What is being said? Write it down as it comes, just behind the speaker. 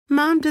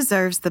Mom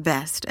deserves the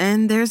best,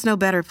 and there's no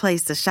better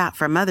place to shop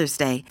for Mother's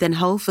Day than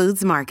Whole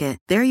Foods Market.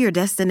 They're your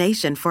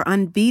destination for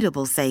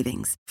unbeatable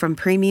savings, from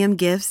premium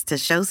gifts to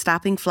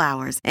show-stopping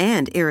flowers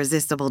and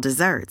irresistible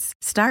desserts.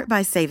 Start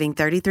by saving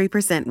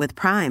 33% with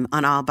Prime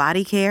on all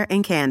body care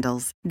and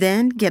candles.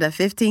 Then get a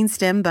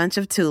 15-stem bunch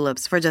of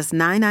tulips for just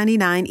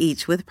 $9.99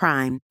 each with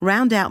Prime.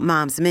 Round out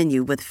Mom's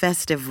menu with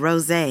festive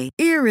rosé,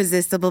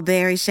 irresistible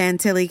berry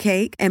chantilly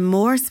cake, and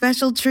more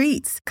special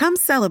treats. Come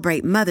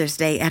celebrate Mother's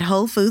Day at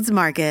Whole Foods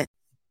Market.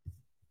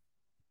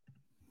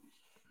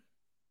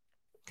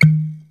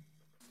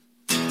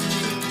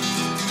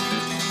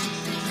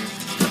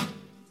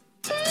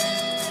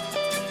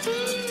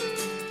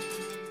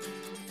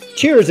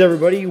 Cheers,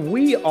 everybody.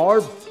 We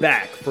are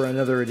back for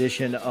another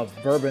edition of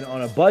Bourbon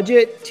on a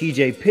Budget.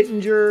 TJ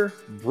Pittenger,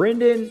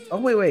 Brendan. Oh,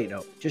 wait.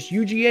 No, just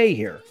UGA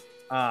here.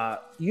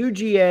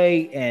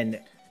 UGA and...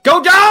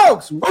 Go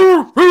Dogs!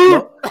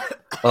 Ugga.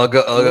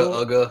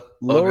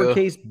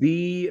 Lowercase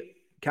b,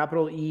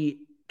 capital E,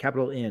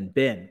 capital N.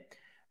 Ben,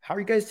 how are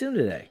you guys doing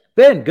today?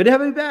 Ben, good to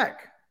have you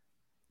back.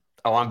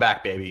 Oh, I'm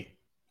back, baby.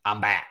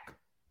 I'm back.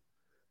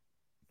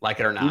 Like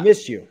it or not. We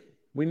missed you.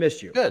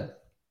 Good.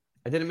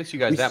 I didn't miss you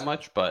guys that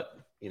much, but,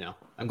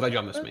 I'm glad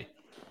y'all missed me.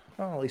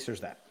 Well, at least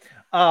there's that.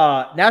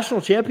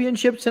 National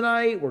championship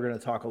tonight. We're going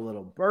to talk a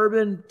little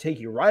bourbon, take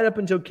you right up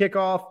until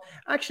kickoff.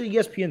 Actually,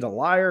 ESPN's a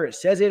liar. It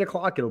says 8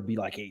 o'clock. It'll be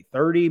like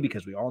 8:30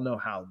 because we all know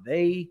how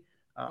they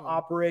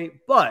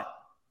operate. But,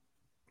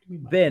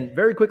 Ben,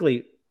 very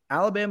quickly,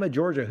 Alabama,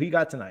 Georgia, who you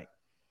got tonight?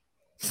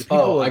 The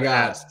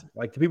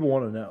people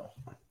want to know.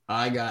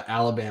 I got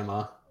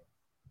Alabama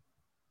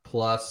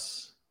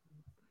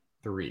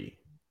 +3.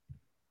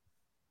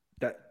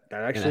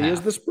 That actually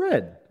is the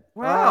spread.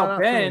 Wow,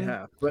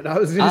 Ben. But I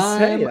was going to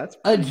say that's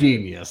a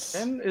genius.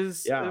 Ben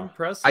is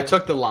impressive. I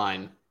took the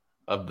line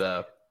of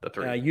the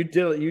 3. Yeah, you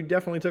did. You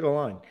definitely took a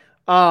line.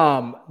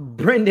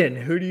 Brendan,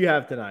 who do you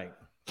have tonight?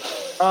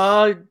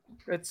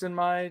 It's in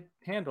my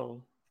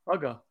handle.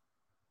 Ugga.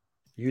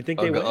 You think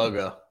they win?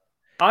 Ugga.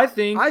 I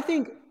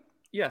think.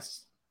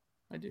 Yes,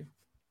 I do.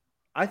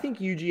 I think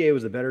UGA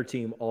was a better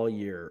team all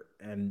year,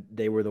 and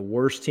they were the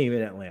worst team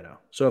in Atlanta.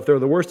 So if they're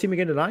the worst team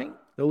again tonight,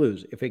 they'll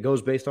lose. If it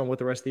goes based on what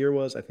the rest of the year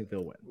was, I think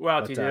they'll win.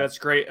 Wow, TJ, that's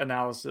great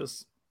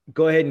analysis.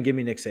 Go ahead and give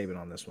me Nick Saban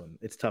on this one.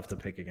 It's tough to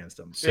pick against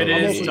them. So it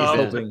is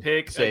tough to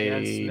pick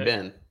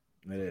Saban.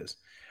 It is.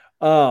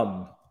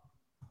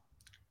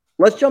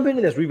 Let's jump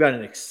into this. We've got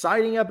an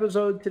exciting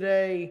episode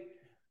today.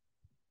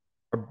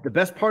 The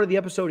best part of the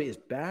episode is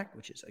back,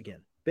 which is,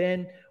 again,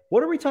 Ben.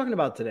 What are we talking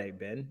about today,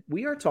 Ben?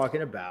 We are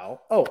talking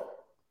about –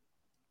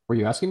 were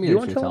you asking me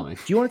or should you tell me?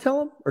 Do you want to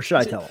tell him or should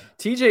I tell him?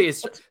 TJ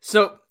is –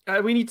 so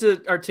we need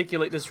to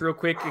articulate this real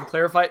quick and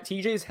clarify it.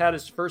 TJ's had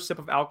his first sip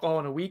of alcohol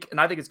in a week, and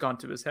I think it's gone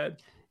to his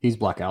head. He's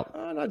blackout.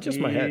 Not just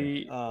my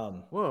head.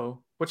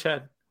 Whoa. Which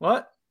head?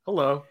 What?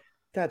 Hello.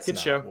 That's Good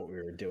not show. What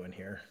we were doing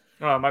here.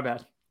 Oh, my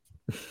bad.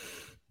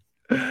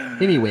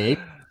 Anyway,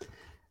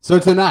 so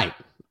tonight,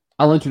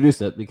 I'll introduce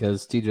it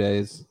because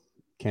TJ's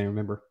can't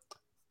remember.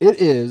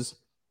 It is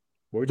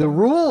the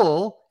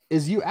rule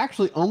is you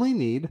actually only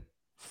need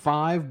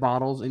 5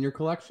 bottles in your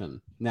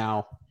collection.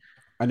 Now,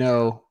 I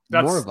know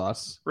more of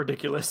us.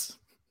 Ridiculous.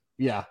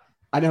 Yeah.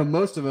 I know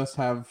most of us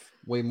have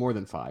way more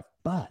than 5,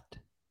 but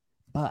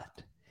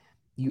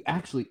you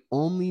actually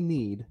only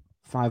need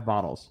 5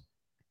 bottles.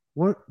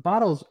 What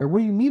bottles, or what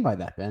do you mean by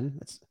that, Ben?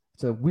 It's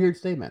a weird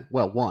statement.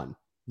 Well, 1,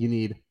 you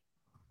need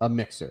a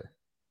mixer.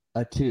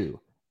 A 2,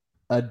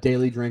 a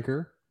daily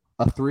drinker.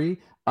 A 3,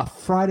 a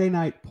Friday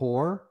night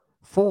pour.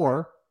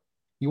 4,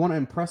 you want to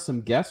impress some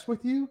guests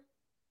with you.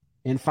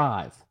 And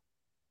 5,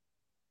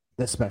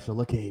 the special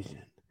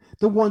occasion.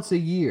 The once a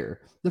year.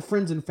 The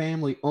friends and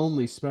family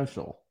only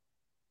special.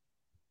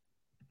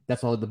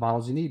 That's all the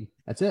bottles you need.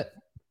 That's it.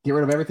 Get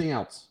rid of everything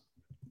else.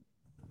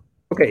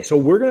 Okay, so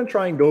we're going to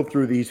try and go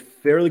through these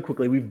fairly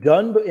quickly. We've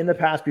done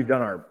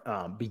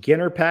our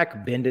beginner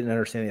pack. Ben didn't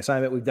understand the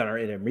assignment. We've done our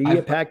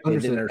intermediate pack. Ben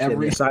didn't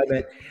understand the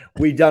assignment.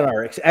 We've done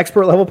our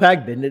expert level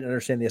pack. Ben didn't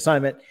understand the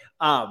assignment.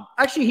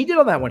 Actually, he did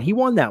on that one. He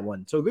won that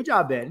one. So good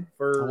job, Ben,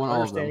 for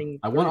understanding.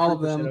 I won all of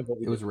them.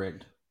 It was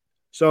rigged.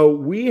 So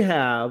we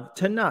have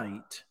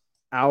tonight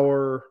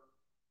our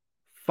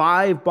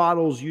 5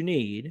 bottles you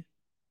need.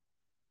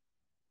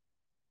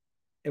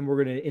 And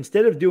we're going to,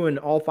 instead of doing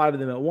all 5 of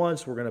them at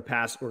once, we're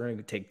going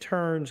to take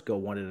turns, go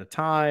one at a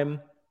time,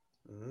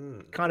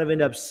 kind of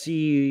end up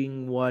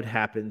seeing what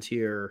happens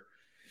here.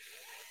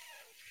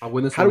 I'll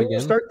win this How one do we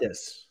again. Start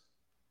this?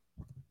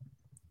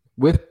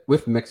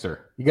 With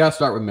mixer. You got to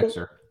start with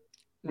mixer.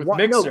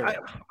 Mixer. No,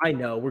 I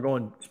know we're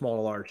going small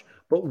to large,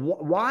 but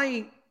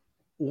why?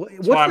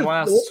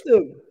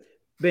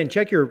 Ben,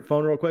 check your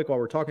phone real quick while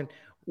we're talking.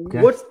 Okay.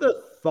 What's the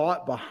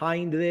thought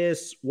behind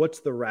this?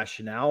 What's the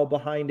rationale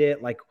behind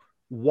it? Like,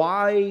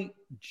 why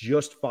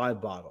just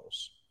 5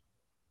 bottles?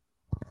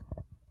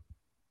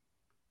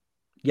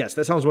 Yes,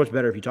 that sounds much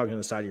better if you're talking on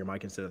the side of your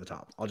mic instead of the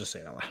top. I'll just say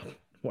it out loud.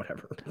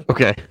 Whatever.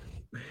 Okay.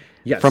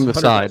 Yes. From the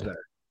side.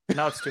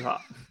 Now it's too hot.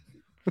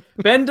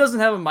 Ben doesn't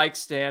have a mic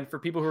stand for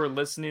people who are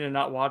listening and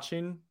not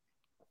watching.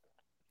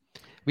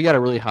 We got a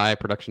really high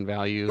production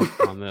value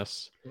on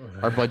this.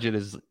 Our budget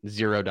is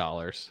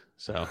 $0,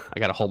 so I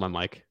got to hold my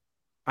mic.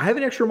 I have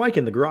an extra mic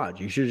in the garage.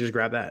 You should have just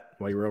grabbed that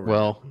while you were over.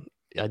 Well,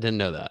 I didn't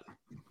know that.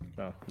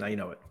 Well, now you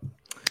know it.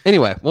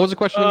 Anyway, what was the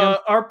question again?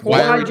 Our poor,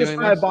 Why are we just doing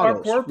five this?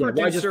 bottles? our poor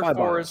Yeah, why just producer five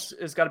Forrest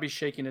has got to be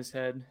shaking his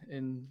head,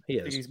 and He I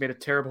think is. he's made a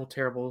terrible,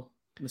 terrible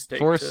mistake.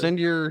 Forrest, send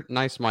your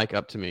nice mic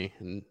up to me,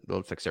 and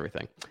it'll fix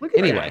everything. Look at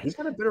Anyway. that. He's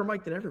got a better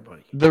mic than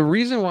everybody. The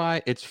reason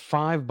why it's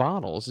 5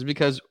 bottles is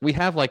because we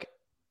have like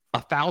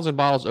 1,000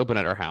 bottles open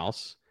at our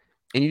house,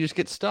 and you just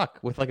get stuck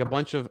with like a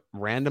bunch of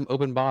random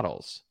open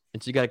bottles.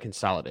 And so you got to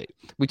consolidate.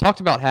 We talked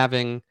about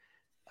having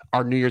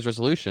our New Year's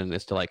resolution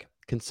is to like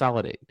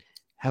consolidate,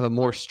 have a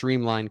more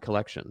streamlined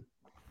collection.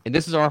 And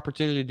this is our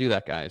opportunity to do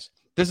that, guys.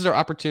 This is our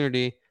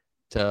opportunity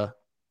to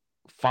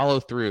follow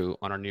through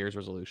on our New Year's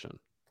resolution.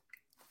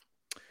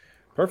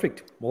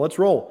 Perfect. Well, let's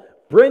roll.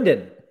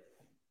 Brendan.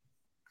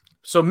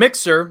 So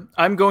mixer,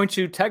 I'm going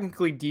to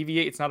technically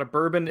deviate. It's not a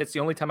bourbon. It's the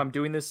only time I'm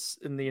doing this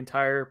in the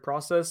entire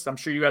process. I'm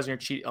sure you guys are going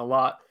to cheat a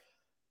lot.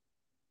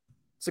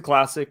 It's a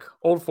classic.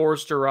 Old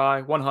Forester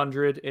Rye,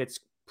 100. It's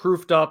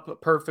proofed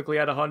up perfectly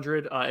at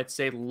 100. It's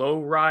a low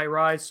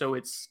rye, so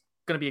it's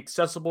going to be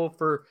accessible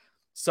for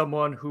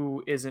someone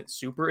who isn't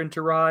super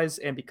into ryes.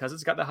 And because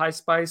it's got the high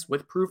spice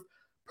with proof,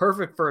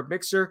 perfect for a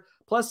mixer.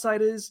 Plus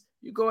side is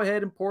you go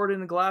ahead and pour it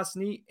in a glass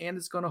neat, and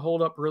it's going to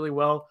hold up really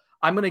well.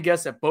 I'm going to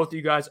guess that both of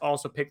you guys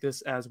also pick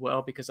this as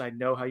well because I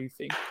know how you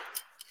think.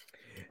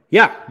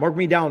 Yeah, mark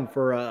me down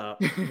for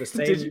the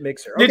same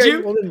mixer. Did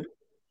you? Well then,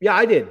 yeah,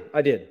 I did.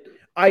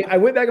 I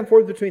went back and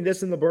forth between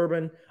this and the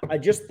bourbon. I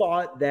just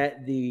thought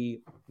that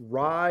the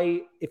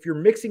rye, if you're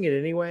mixing it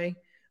anyway,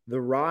 the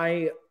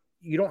rye,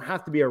 you don't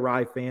have to be a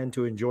rye fan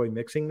to enjoy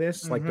mixing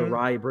this. Like the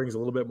rye brings a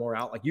little bit more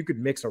out. Like you could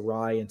mix a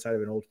rye inside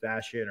of an old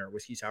fashioned or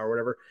whiskey sour or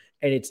whatever,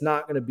 and it's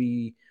not going to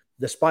be,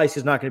 the spice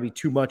is not going to be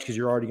too much because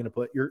you're already going to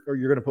put, you're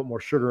going to put more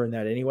sugar in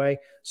that anyway.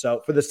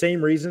 So for the same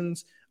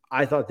reasons,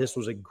 I thought this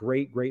was a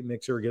great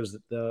mixer. It gives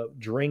the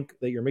drink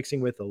that you're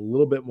mixing with a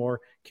little bit more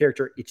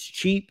character. It's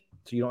cheap,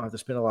 so you don't have to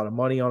spend a lot of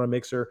money on a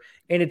mixer,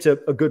 and it's a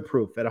good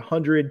proof. At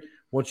 100,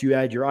 once you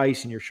add your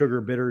ice and your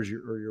sugar bitters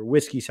or your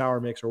whiskey sour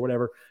mix or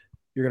whatever,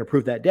 you're going to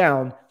proof that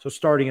down. So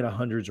starting at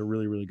 100 is a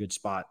really good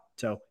spot.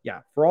 So yeah,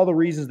 for all the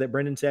reasons that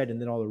Brendan said,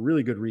 and then all the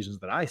really good reasons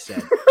that I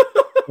said,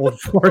 Old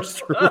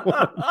Forester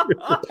 100.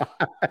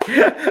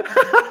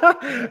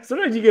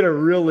 Sometimes you get a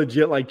real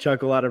legit like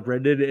chuckle out of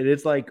Brendan, and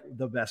it's like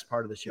the best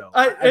part of the show.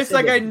 It's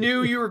like I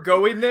knew you were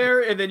going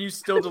there, and then you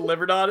still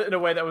delivered on it in a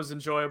way that was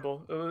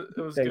enjoyable.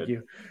 It was Thank good.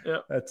 you. Yeah.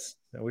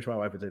 I wish my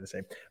wife would say the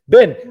same.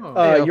 Ben,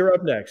 Oh, you're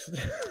up next.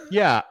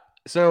 Yeah.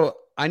 So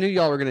I knew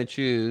y'all were going to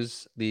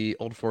choose the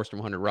Old Forester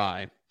 100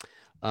 Rye.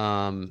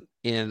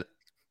 And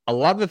a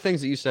lot of the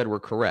things that you said were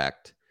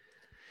correct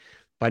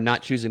by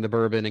not choosing the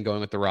bourbon and going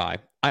with the rye.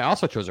 I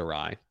also chose a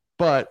rye,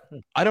 but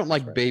I don't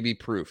like baby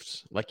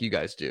proofs like you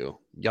guys do.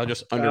 Y'all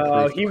just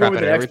underproof He the crap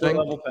went with out of an expert everything.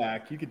 level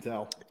pack. You can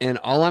tell. And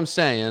all I'm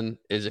saying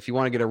is if you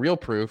want to get a real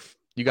proof,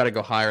 you got to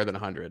go higher than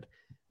 100.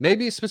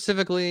 Maybe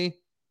specifically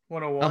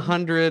 101.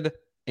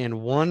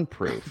 101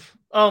 proof.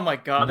 Oh my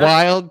god.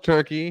 Wild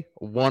Turkey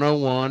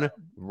 101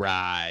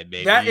 Rye,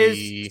 baby. That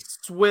is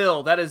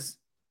swill. That is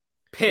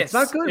piss. It's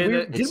not good.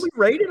 And Did we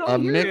rate it a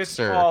on here?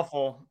 mixer. It's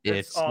awful.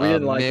 It's awful. We a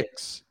didn't like it.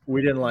 mix.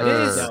 We didn't like It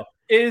it. is, No.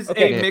 is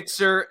Okay. a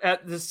mixer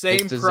at the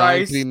same It's designed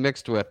price. to be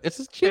mixed with. This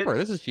is cheaper.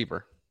 This is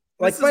cheaper.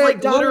 Like This is by a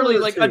like dollar literally or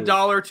like two. a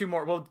dollar or two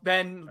more. Well,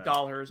 Ben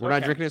dollars. We're not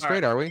Okay, drinking it all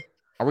straight, right. are we?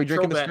 Are we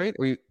drinking it Throwback.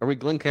 straight? Are we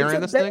Glen It's Carrying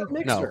a this better thing?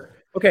 mixer.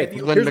 No. Okay, If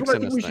you- Glen here's what I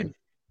mixing think this we thing. should.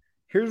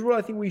 Here's what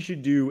I think we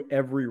should do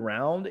every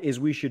round: is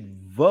we should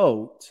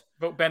vote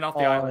Vote Ben off the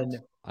on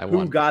island. I who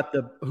won.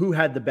 who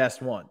had the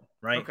best one,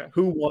 right? Okay.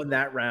 Who won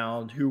that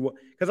round?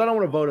 Because I don't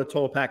want to vote a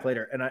total pack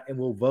later, and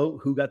we'll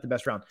vote who got the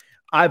best round.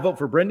 I vote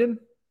for Brendan.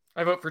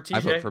 I vote for I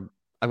TJ.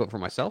 vote for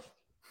myself.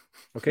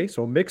 Okay,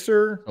 so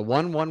mixer A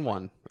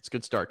 1-1-1. That's a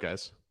good start,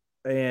 guys.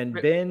 and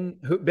Ben.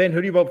 Who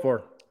do you vote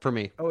for? For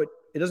me. Oh, it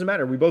doesn't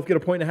matter. We both get a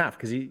point and a half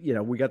because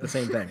we got the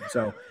same thing.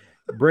 So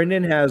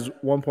Brendan has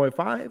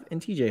 1.5 and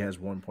TJ has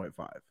 1.5.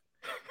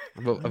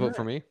 I vote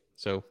for me.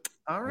 So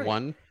All right.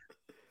 1.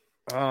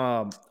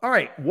 All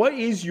right. What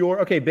is your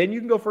okay, Ben? You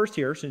can go first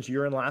here since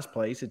you're in last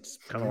place. It's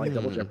kind of like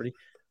double jeopardy.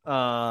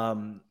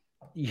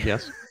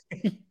 Yes.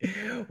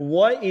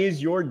 What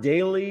is your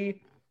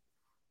daily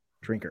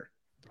drinker?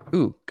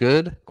 Ooh,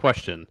 good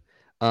question.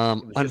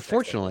 just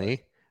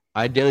Unfortunately,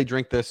 I daily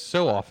drink this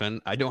so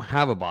often, I don't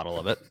have a bottle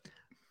of it,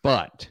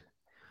 but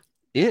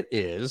it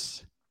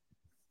is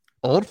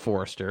Old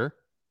Forester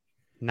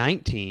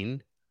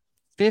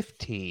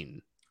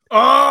 1915.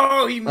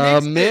 Oh, he A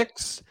mixed it.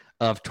 mix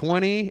of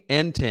 20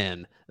 and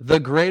 10. The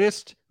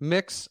greatest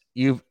mix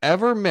you've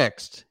ever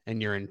mixed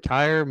in your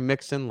entire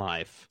mixing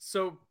life.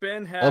 So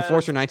Ben has Old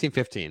Forester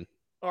 1915.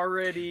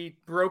 already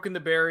broken the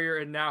barrier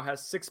and now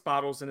has 6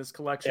 bottles in his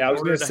collection. Yeah, I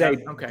was in going order to say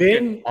have- okay,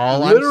 Ben good.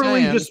 All I'm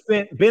literally saying- just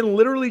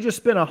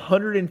spent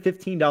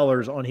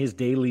 $115 on his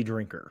daily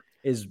drinker.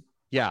 Is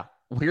Yeah.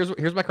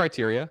 here's my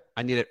criteria.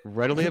 I need it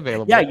readily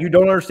available. Yeah, you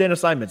don't understand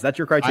assignments. That's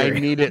your criteria. I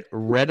need it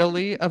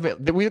readily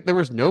available. There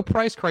was no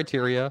price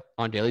criteria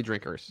on Daily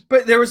Drinkers.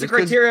 But there was a Just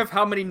 'cause- criteria of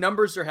how many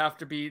numbers there have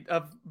to be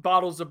of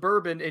bottles of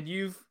bourbon, and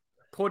you've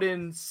put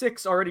in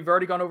 6 already. You've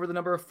already gone over the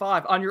number of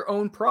 5 on your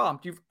own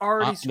prompt. You've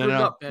already screwed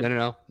up.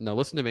 No.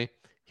 Listen to me.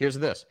 Here's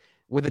this.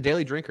 With a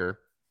Daily Drinker,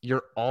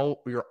 you're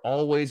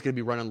always going to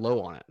be running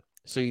low on it.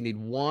 So you need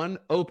one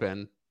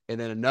open and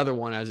then another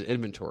one as an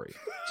inventory.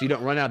 So you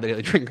don't run out of the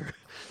Daily Drinker.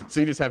 So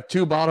you just have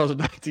 2 bottles of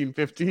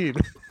 1915.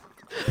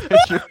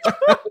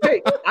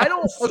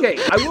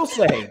 I will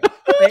say,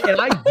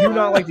 and I do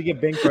not like to give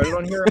Ben credit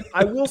on here.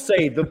 I will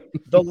say the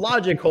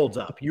logic holds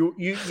up.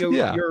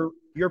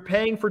 You're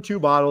paying for 2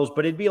 bottles,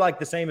 but it'd be like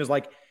the same as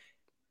like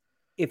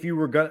if you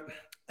were gonna.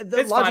 The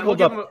It's logic fine.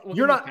 holds up.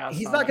 You're not.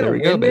 He's not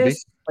going to win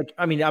this. Like,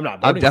 I mean, I'm not.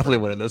 I'm definitely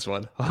winning this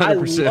one.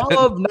 100%. I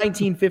love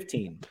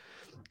 1915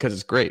 because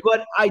it's great.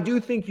 But I do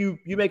think you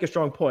make a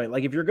strong point.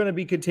 Like if you're going to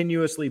be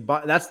continuously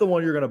buy, that's the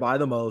one you're going to buy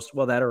the most.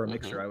 Well, that or a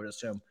mixer, I would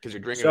assume, because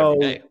you're drinking it every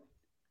day.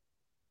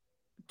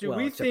 Do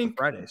we think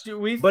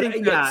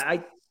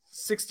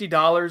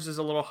 $60 is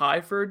a little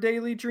high for a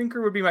daily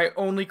drinker? Would be my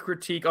only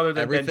critique, other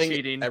than Ben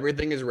cheating.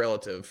 Everything is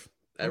relative.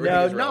 I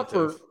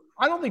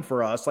don't think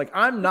for us. Like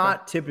I'm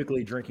not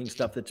typically drinking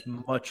stuff that's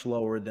much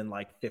lower than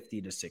like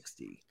 50 to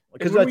 60,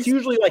 because that's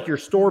usually like your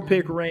store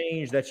pick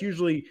range. That's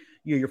usually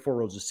your Four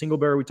Roses single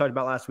barrel we talked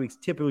about last week is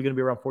typically going to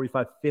be around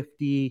 45,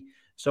 50.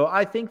 So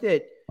I think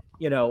that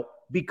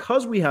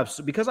because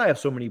I have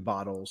so many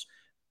bottles.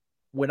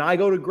 When I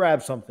go to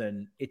grab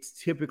something,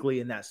 it's typically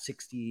in that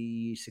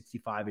 60,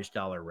 65-ish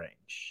dollar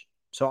range.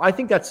 So I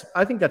think that's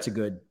a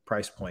good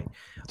price point.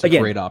 It's a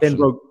great option.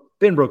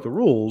 Ben broke the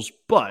rules,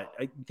 but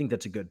I think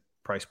that's a good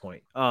price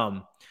point.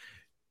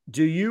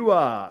 Do you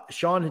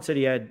Sean had said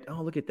he had,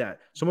 oh, look at that.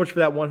 So much for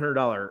that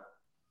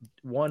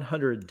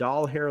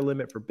 $100 hair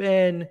limit for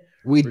Ben.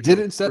 Richard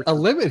didn't set a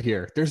limit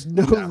here. There's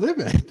no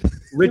limit.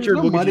 Richard,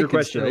 we'll get to your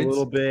question a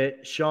little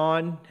bit.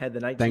 Sean had the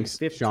 1915. Thanks,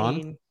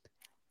 Sean.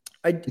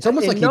 It's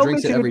almost like he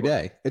drinks it every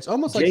day. It's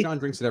almost like Sean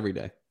drinks it every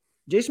day.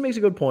 Jason makes a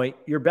good point.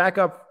 Your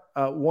backup,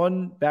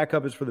 one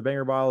backup is for the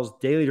banger bottles.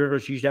 Daily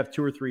drinkers, you should have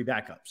 2 or 3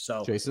 backups.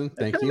 So, Jason,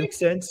 thank you. Makes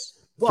sense.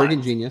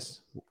 Friggin'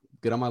 genius.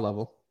 Get on my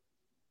level.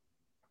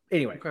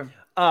 Anyway,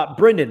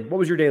 Brendan, what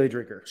was your daily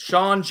drinker?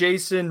 Sean,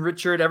 Jason,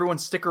 Richard, everyone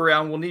stick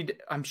around. We'll need,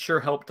 I'm sure,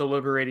 help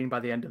deliberating by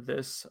the end of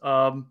this.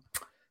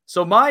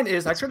 So mine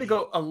is, I try to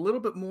go a little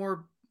bit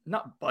more,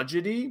 not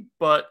budgety,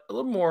 but a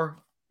little more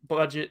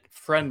budget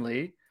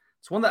friendly.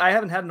 It's one that I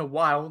haven't had in a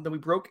while. Then we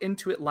broke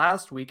into it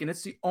last week, and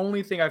it's the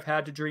only thing I've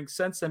had to drink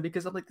since then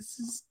because I'm like, this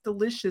is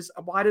delicious.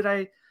 Why did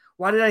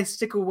I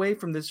stick away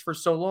from this for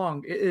so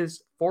long? It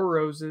is Four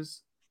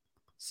Roses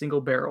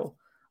single barrel.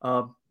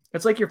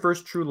 It's like your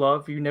first true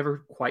love. You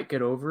never quite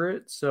get over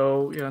it.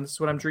 So, this is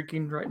what I'm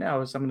drinking right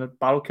now. Is I'm going to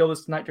bottle kill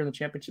this tonight during the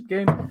championship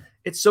game.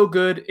 It's so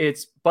good.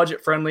 It's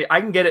budget friendly. I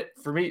can get it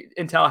for me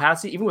in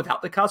Tallahassee, even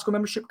without the Costco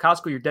membership.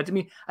 Costco, you're dead to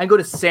me. I can go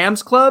to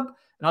Sam's Club,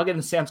 and I'll get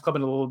into Sam's Club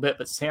in a little bit,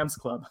 but Sam's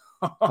Club.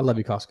 I love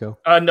you, Costco.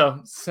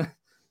 No.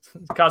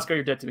 Costco,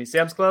 you're dead to me.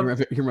 Sam's Club.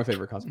 You're my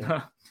favorite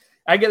Costco.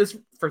 I get this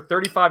for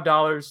 $35,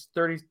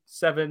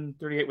 $37,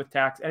 $38 with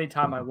tax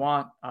anytime I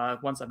want.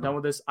 Once I'm done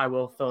with this, I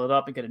will fill it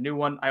up and get a new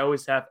one. I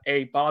always have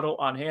a bottle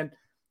on hand.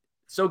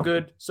 So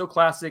good, so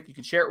classic. You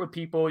can share it with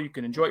people. You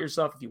can enjoy it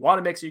yourself. If you want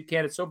to mix it, you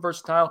can. It's so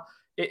versatile.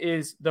 It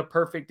is the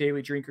perfect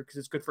daily drinker because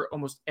it's good for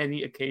almost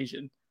any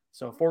occasion.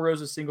 So Four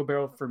Roses single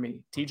barrel for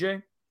me.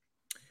 TJ?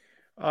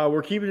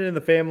 We're keeping it in the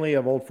family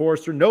of Old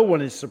Forester. No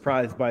one is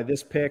surprised by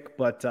this pick,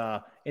 but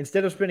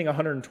instead of spending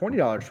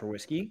 $120 for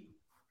whiskey,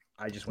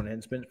 I just went ahead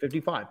and spent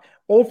 $55.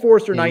 Old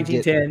Forester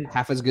 1910.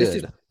 Half as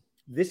good.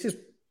 This is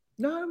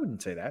no, I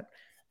wouldn't say that.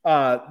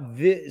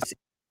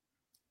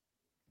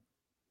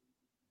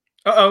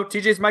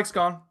 TJ's mic's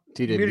gone.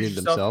 TJ muted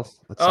himself.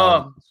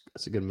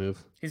 That's a good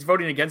move. He's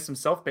voting against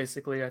himself,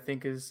 basically, I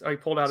think he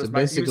pulled out his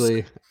mic.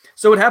 Basically,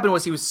 so what happened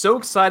was he was so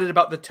excited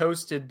about the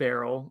toasted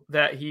barrel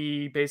that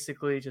he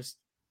basically just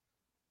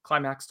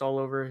climaxed all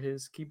over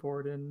his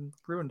keyboard and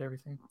ruined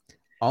everything.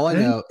 All I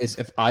know is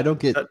if I don't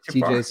get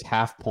TJ's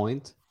half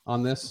point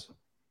on this,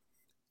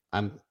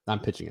 I'm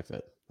pitching a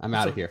fit. I'm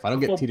out of here. If I don't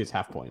get TJ's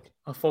half point.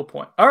 A full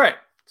point. All right.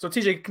 So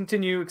TJ,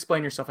 continue,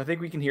 explain yourself. I think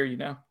we can hear you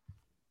now.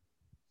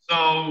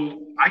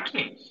 So I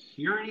can't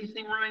hear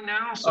anything right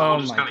now. So oh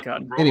my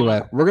God.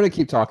 Anyway, we're gonna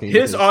keep talking.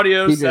 His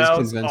audio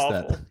sounds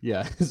awful.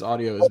 His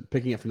audio is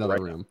picking up from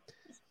another room.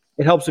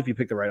 It helps if you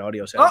pick the right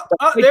audio sound.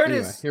 There it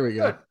is. Here we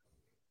go.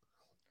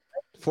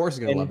 Good. Forrest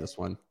is gonna love this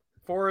one.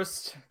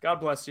 Forrest, God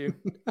bless you.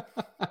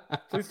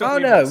 Please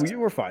don't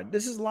we're fine.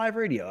 This is live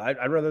radio.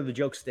 I'd rather the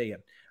jokes stay in.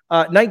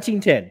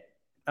 1910.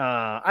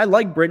 I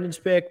like Brendan's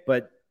pick,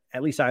 but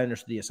at least I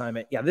understood the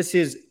assignment. Yeah, this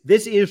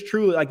is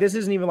truly like this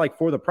isn't even like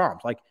for the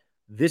prompt. Like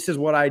this is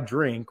what I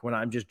drink when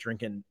I'm just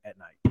drinking at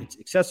night. It's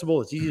accessible.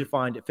 It's easy to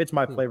find. It fits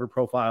my flavor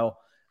profile.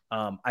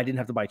 I didn't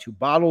have to buy 2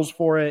 bottles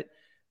for it.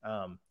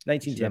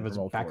 1910 from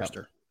Old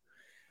Forester.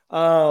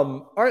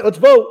 All right, let's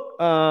vote.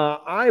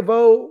 I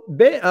vote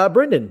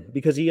Brendan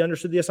because he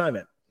understood the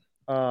assignment.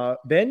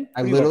 Ben?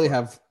 I literally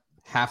have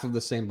half of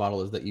the same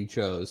bottle as that you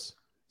chose.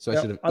 So I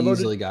should have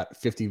easily got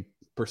 50%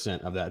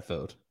 of that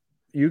vote.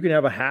 You can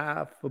have a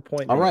half a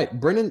point. All right.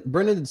 Brendan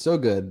did so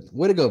good.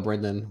 Way to go,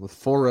 Brendan, with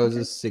 4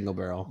 Roses, single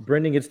barrel.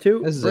 Brendan gets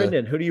 2.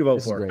 Brendan, who do you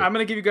vote for? I'm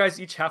going to give you guys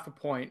each half a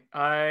point.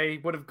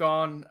 I would have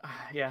gone,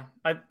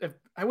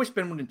 I wish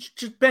Ben wouldn't.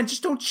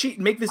 Just don't cheat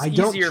and make this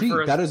easier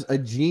for us. That is a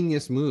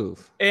genius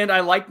move. And I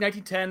like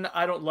 1910.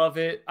 I don't love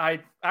it. I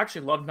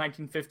actually loved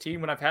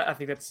 1915 when I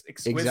think that's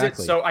exquisite.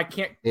 Exactly. So I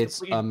can't.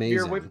 It's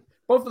amazing.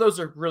 Both of those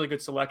are really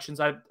good selections.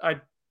 I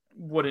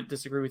wouldn't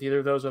disagree with either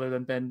of those other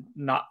than Ben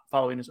not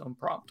following his own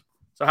prompt.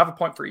 So I have a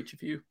point for each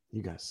of you.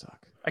 You guys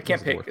suck. I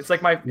can't pick. It's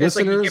like my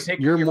listeners.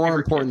 You're more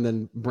important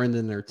than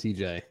Brendan or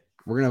TJ.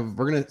 We're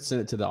gonna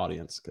send it to the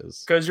audience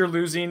because you're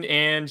losing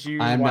and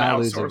you. I'm not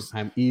losing.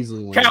 I'm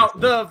easily winning.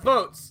 Count the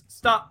votes.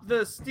 Stop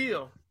the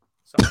steal.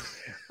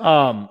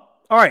 All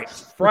right.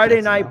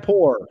 Friday night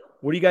pour.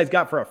 What do you guys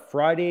got for a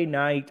Friday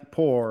night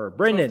pour?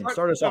 Brendan,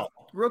 start us off.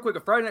 Real quick, a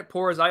Friday night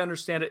pour, as I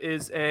understand it,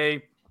 is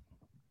a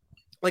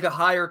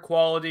higher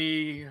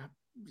quality.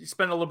 You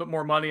spend a little bit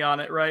more money on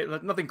it, right?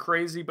 Nothing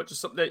crazy, but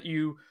just something that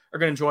you are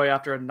going to enjoy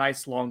after a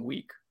nice long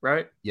week,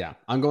 right? Yeah,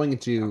 I'm going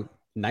into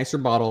nicer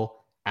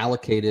bottle,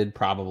 allocated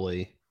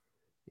probably.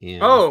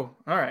 And... Oh,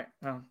 all right.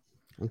 Oh.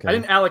 Okay. I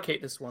didn't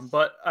allocate this one,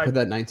 but I put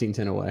that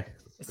 1910 away.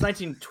 It's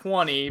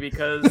 1920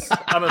 because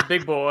I'm a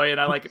big boy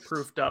and I like it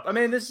proofed up. I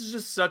mean, this is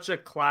just such a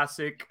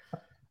classic,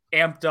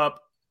 amped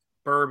up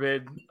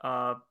bourbon.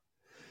 I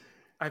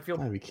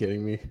feel. Are you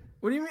kidding me?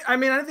 What do you mean? I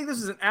mean, I didn't think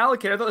this was an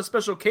allocated. I thought a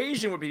special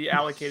occasion would be the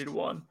allocated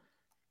one.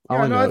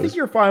 I think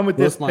you're fine with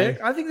this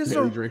pick. I think this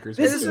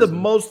is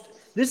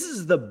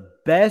the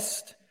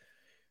best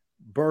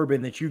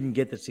bourbon that you can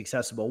get that's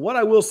accessible. What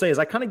I will say is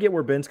I kind of get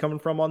where Ben's coming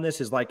from on this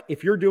is like,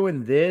 if you're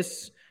doing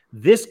this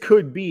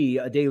could be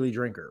a daily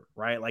drinker,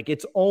 right? Like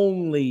it's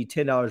only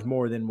 $10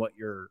 more than what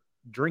you're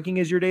drinking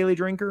as your daily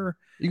drinker.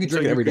 You can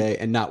drink it every day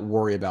and not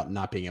worry about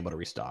not being able to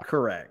restock.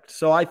 Correct.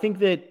 So I think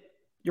that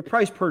your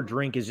price per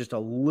drink is just a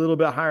little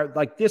bit higher.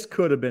 Like this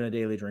could have been a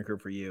daily drinker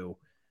for you.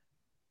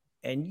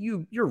 And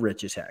you're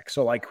rich as heck.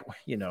 So like,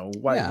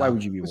 why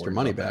would you be worried Mr.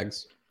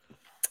 Moneybags?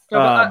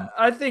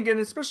 I think, and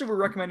especially if we're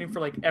recommending for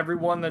like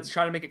everyone that's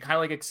trying to make it kind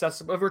of like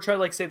accessible. If we're trying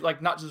to like say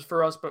like not just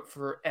for us, but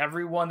for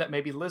everyone that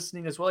may be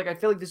listening as well. Like I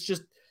feel like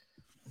it's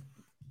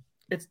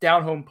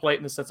down home plate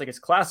in the sense like it's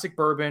classic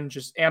bourbon,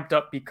 just amped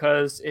up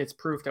because it's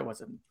proof that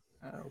wasn't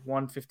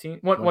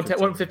 115.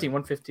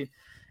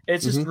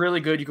 It's just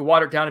really good. You can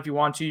water it down if you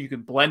want to. You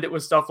can blend it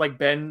with stuff like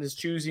Ben is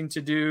choosing to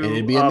do. And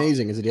it'd be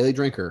amazing as a daily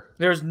drinker.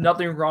 There's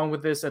nothing wrong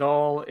with this at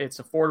all. It's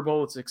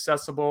affordable. It's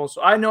accessible.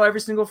 So I know every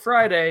single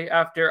Friday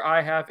after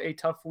I have a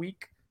tough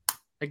week,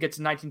 I get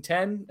to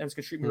 1910 and it's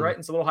going to treat me right. And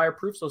it's a little higher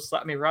proof. So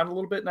slap me around a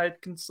little bit and I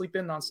can sleep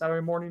in on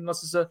Saturday morning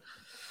unless it's a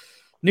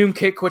noon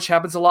kick, which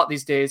happens a lot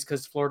these days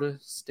because Florida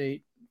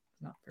State.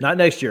 Not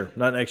next year.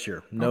 No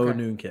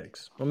noon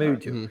kicks. Well, maybe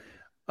 2.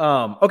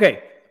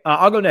 Okay.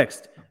 I'll go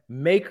next.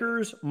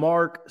 Maker's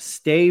Mark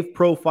Stave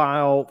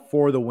profile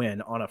for the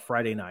win on a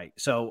Friday night.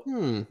 So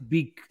so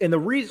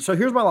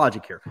here's my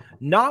logic here.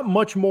 Not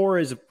much more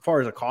as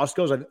far as the cost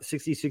goes. I think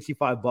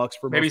 $60-65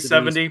 for maybe most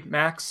 70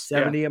 max,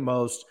 70 at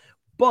most.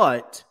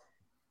 But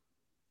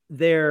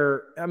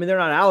they're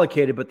not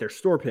allocated, but they're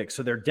store picks.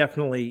 So they're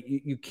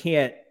definitely you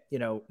can't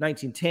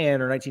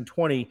 1910 or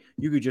 1920.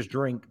 You could just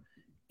drink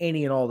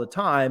any and all the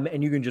time,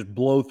 and you can just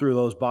blow through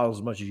those bottles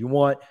as much as you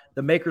want.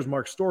 The Maker's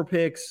Mark store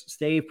picks,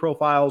 Stave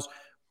profiles.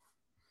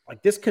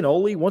 Like this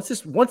cannoli, once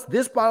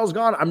this bottle's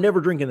gone, I'm never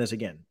drinking this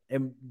again.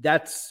 And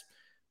that's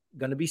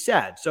going to be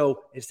sad.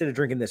 So instead of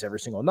drinking this every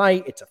single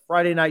night, it's a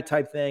Friday night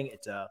type thing.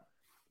 It's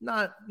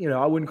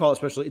I wouldn't call it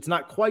special. It's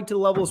not quite to the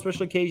level of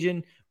special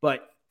occasion,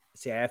 but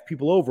say I have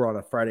people over on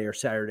a Friday or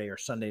Saturday or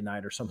Sunday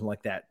night or something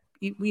like that,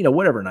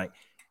 whatever night.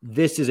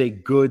 This is a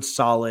good,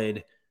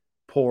 solid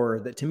pour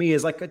that to me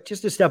is like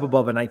just a step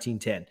above a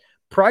 1910.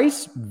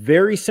 Price,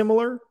 very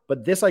similar,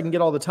 but this I can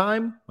get all the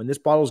time. When this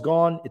bottle's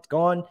gone, it's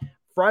gone.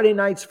 Friday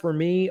nights for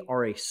me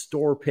are a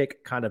store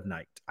pick kind of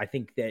night. I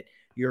think that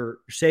you're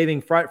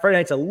saving Friday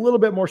night's a little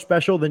bit more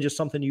special than just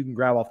something you can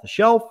grab off the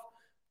shelf.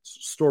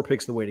 Store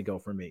pick's the way to go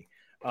for me.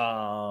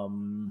 I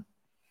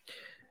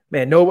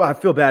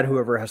feel bad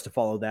whoever has to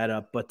follow that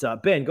up. But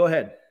Ben, go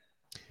ahead.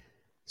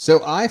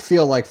 So I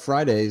feel like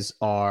Fridays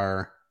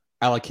are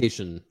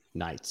allocation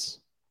nights.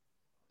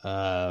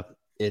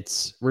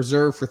 It's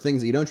reserved for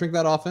things that you don't drink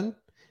that often.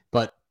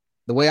 But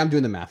the way I'm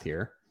doing the math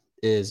here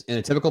is in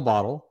a typical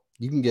bottle,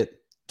 you can get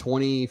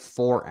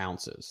 24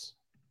 ounces,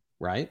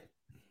 right?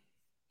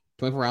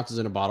 24 ounces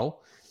in a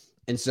bottle.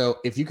 And so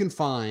if you can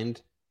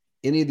find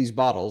any of these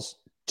bottles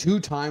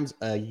 2 times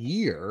a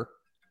year,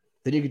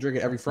 then you can drink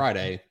it every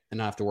Friday and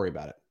not have to worry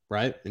about it,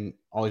 right? And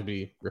always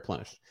be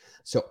replenished.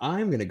 So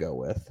I'm going to go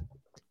with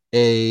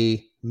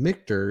a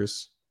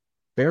Michter's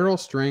Barrel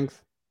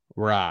Strength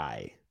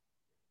Rye.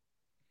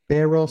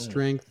 Barrel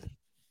Strength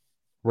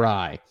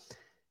Rye.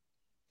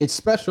 It's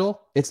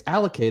special. It's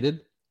allocated.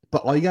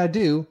 But all you got to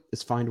do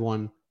is find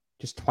one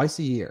just twice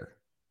a year.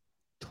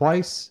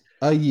 Twice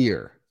a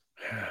year.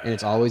 and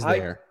it's always I-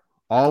 there,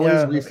 always Yeah,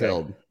 okay.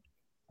 refilled.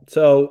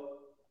 So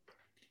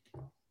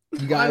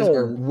You guys don't-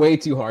 are way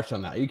too harsh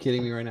on that. Are you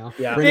kidding me right now?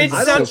 Yeah. Brendan's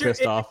I so don't-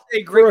 pissed off.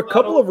 A great for a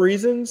couple bottle. of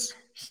reasons,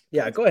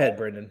 yeah. Go ahead,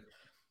 Brendan.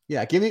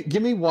 Yeah,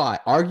 give me why.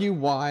 Argue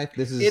why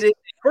this is. It is a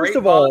First great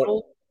of all,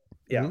 bottle.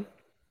 yeah. Mhm.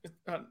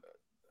 Uh,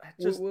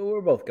 just We'll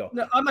both go.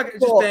 no, I'm not gonna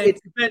Well, just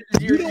it's- Ben,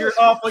 you you're don't-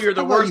 awful. You're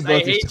the How about worst. you I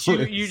both hate just you.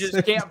 don't You just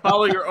accept- can't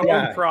follow your own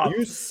Yeah, props.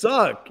 you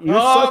suck. You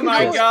Oh suck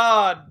my at this.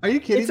 god! Are you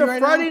kidding It's me a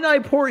right Friday now?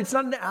 night pour. It's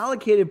not an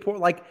allocated pour.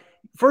 Like,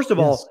 first of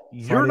Yes, all,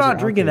 you're Fridays not are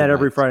drinking that allocated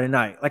every nights. Friday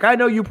night. Like, I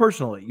know you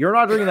personally. You're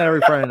not drinking that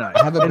every Friday night.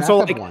 I have a and so,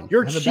 backup like, one.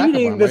 you're I have a backup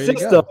cheating one the ready to go.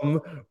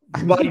 system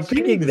I'm by cheating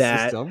picking the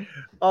that. system.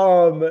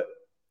 Um,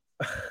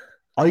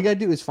 All you gotta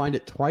do is find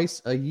it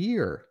twice a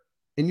year,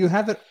 and you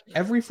have it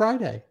every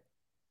Friday.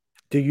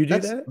 do you do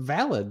That's that?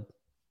 valid.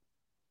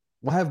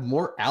 We'll have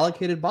more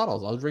allocated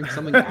bottles. I'll drink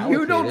something allocated.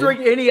 You don't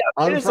drink any.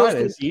 on Ben says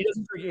Fridays. he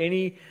doesn't drink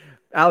any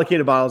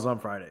allocated bottles on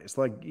Fridays.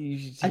 Like,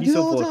 he's I do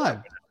so all the full of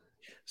time. crap.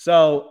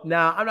 So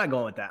now I'm not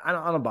going with that. I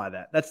don't buy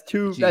that. That's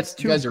too. Jeez, that's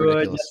you too guys are good.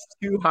 ridiculous.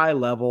 That's too high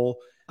level.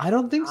 I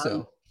don't think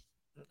so.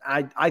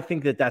 I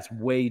think that's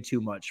way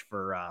too much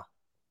for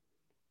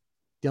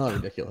Y'all are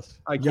ridiculous.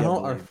 I can't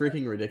Y'all are believe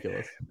freaking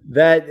ridiculous.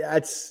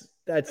 That's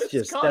It's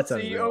just constant.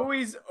 that's He unreal.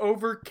 always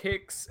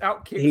outkicks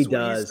He what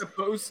does. he's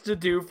supposed to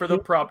do for the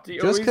prop. He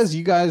Just always- because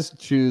you guys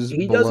choose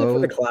He does it for below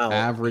the clout.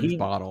 average He-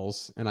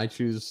 bottles, and I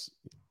choose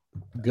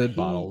good He-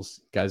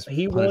 bottles, guys.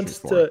 He punish me wants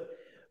for to. it.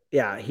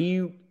 Yeah,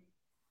 he.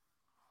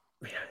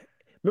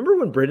 Remember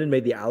when Brendan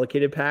made the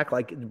allocated pack?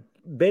 Like,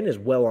 Ben is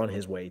well on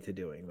his way to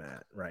doing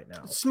that right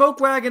now. Smoke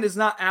Wagon is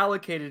not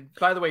allocated.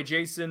 By the way,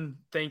 Jason,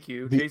 thank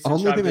you. The Jason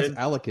only thing chimed that's in.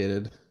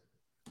 allocated.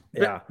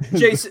 Yeah,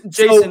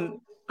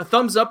 Jason, a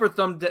thumbs up or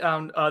thumb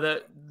down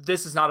that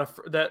this is not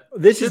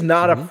this is should-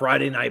 not a Mhm.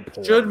 Friday night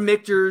pour. should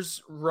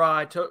Michter's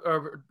rye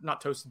or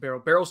not toasted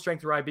barrel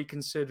strength rye be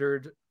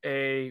considered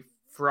a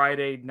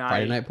Friday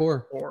night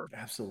pour. pour?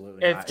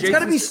 Absolutely, If not. It's got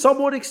to be Jason's-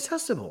 somewhat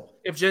accessible.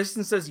 If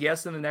Jason says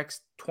yes in the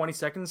next 20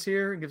 seconds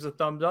here and gives a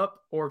thumbs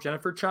up, or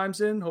Jennifer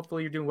chimes in,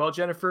 hopefully you're doing well,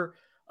 Jennifer,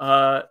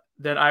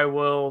 then I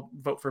will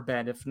vote for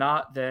Ben. If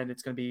not, then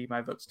it's going to be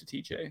my votes to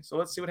TJ. So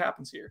let's see what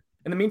happens here.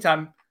 In the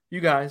meantime, you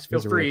guys feel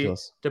These are free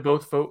ridiculous. to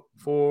both vote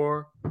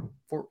for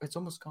it's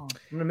almost gone. I'm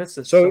going to miss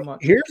this so So much.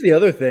 here's the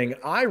other thing.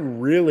 I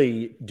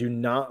really do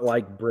not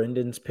like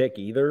Brendan's pick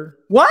either.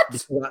 What?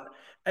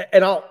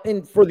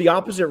 And for the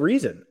opposite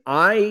reason,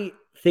 I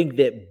think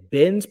that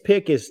Ben's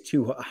pick is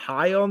too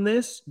high on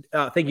this.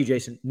 Thank you,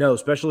 Jason. No,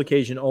 special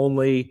occasion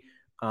only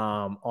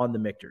on the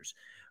Michters.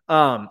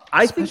 I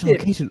think Special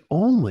that occasion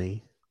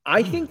only.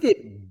 I think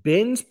that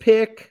Ben's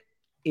pick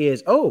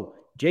is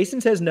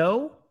Jason says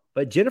no,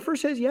 but Jennifer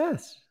says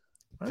yes.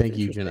 That's Thank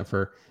you, interesting.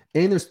 Jennifer.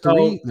 And there's So,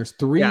 three. There's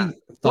three yeah,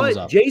 thumbs But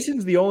up.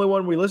 Jason's the only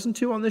one we listen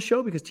to on this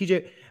show because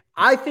TJ,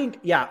 I think,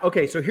 yeah,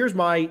 okay. So here's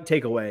my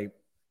takeaway.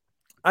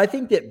 I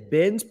think that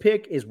Ben's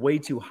pick is way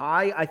too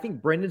high. I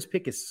think Brendan's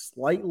pick is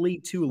slightly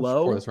too Let's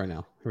low. pour this right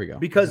now. Here we go.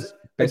 Because, This is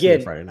basically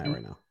again, a Friday night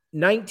right now.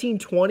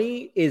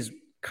 1920 is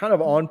kind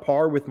of on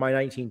par with my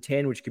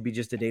 1910, which could be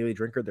just a daily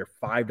drinker. They're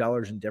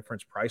 $5 in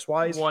difference price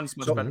wise. One's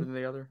much So- better than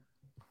the other.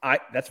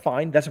 That's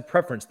fine. That's a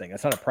preference thing.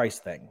 That's not a price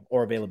thing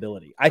or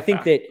availability. I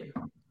think that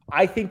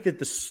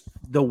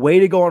the way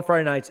to go on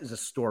Friday nights is a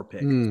store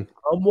pick.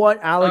 Somewhat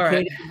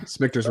allocated.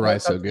 Smichter's rye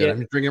is so good. Yeah.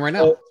 I'm drinking right now.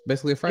 So, It's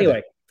basically a Friday.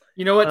 Anyway,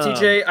 You know what,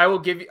 TJ?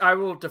 I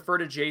will defer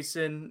to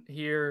Jason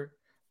here.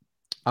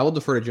 I will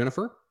defer to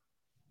Jennifer.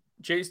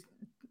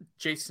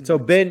 Jason. so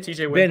Ben,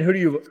 TJ Ben, who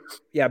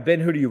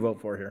do you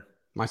vote for here?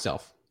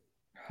 Myself.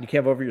 You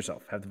can't vote for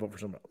yourself. Have to vote for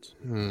someone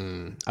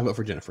else. I vote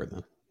for Jennifer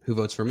then. Who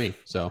votes for me?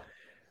 So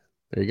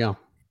there you go.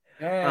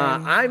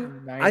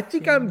 I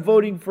think I'm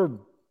voting for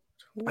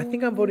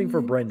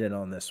Brendan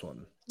on this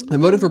one.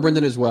 I'm voting for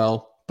Brendan as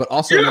well, but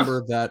also Yeah.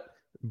 remember that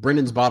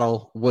Brendan's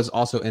bottle was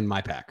also in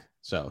my pack.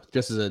 So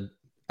just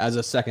as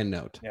a second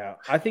note. Yeah,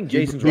 I think Be-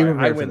 Jason's be right. I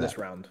prepared for win that. this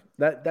round.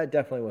 That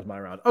definitely was my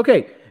round.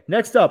 Okay,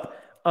 next up,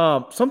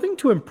 something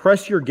to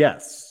impress your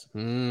guests.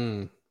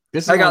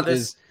 This I got one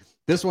this.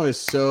 this one is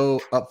so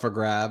up for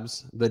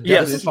grabs. The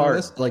Yes. definition of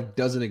this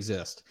doesn't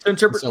exist.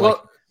 interpret. So,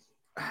 Well,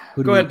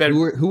 Go ahead, Ben.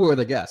 Who are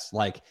the guests?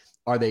 Like,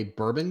 are they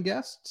bourbon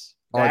guests?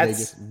 Are they That's-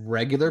 just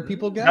regular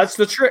people guests? that's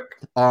the trick.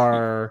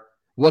 Are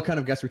what kind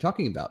of guests are we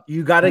talking about?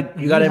 You gotta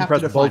have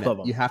impress to define both it. of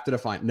them. You have to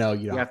define. No,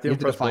 you don't. You have to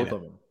impress define both it.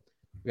 of them.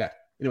 Yeah.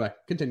 Anyway,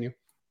 continue.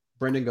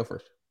 Brendan, go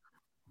first.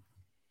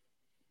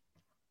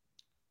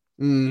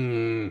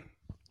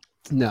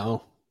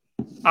 No.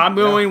 I'm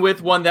going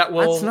with one that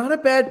will. That's not a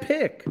bad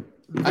pick.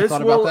 I this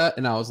thought will- about that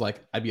and I was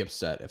like, I'd be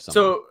upset if someone.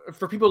 So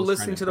for people was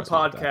listening trying to to the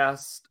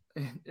impress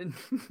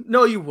podcast,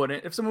 no, you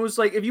wouldn't. If someone was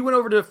like, if you went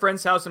over to a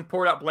friend's house and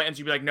poured out Blanton's,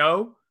 you'd be like,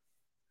 no,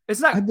 it's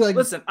not. I'd be like,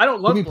 listen, I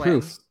don't love give me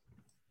Blanton's.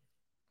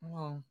 proof.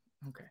 Well,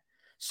 okay.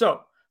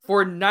 So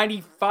for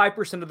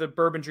 95% of the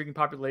bourbon drinking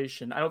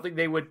population, I don't think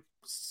they would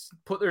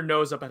put their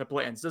nose up at a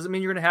Blanton's. Doesn't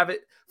mean you're going to have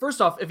it.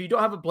 First off, if you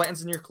don't have a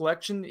Blanton's in your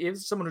collection, if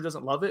someone who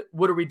doesn't love it,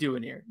 what are we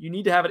doing here? You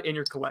need to have it in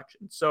your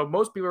collection. So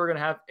most people are going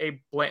to have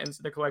a Blanton's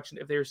in their collection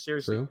if they are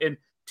seriously True. into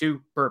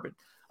to bourbon.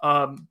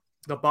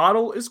 The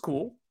bottle is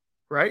cool,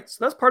 right?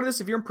 So that's part of this.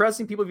 If you're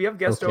impressing people, if you have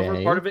guests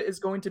over, part of it is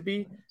going to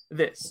be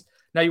this.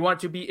 Now you want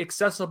it to be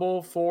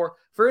accessible for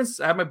instance,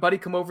 I had my buddy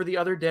come over the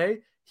other day.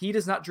 He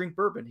does not drink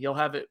bourbon. He'll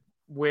have it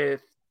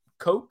with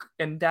Coke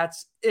and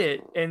that's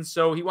it. And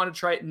so he wanted to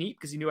try it neat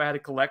because he knew I had a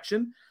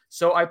collection.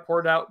 So I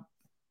poured out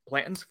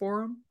Blanton's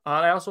for him.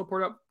 I also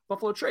poured out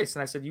Buffalo Trace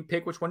and I said, you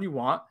pick which one you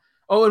want.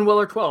 Oh, and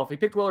Weller 12. He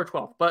picked Weller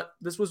 12, but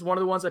this was one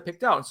of the ones I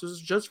picked out. And so this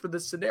is just for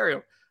this scenario.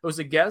 It was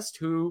a guest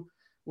who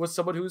was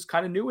someone who was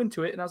kind of new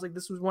into it. And I was like,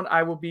 this was one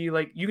I will be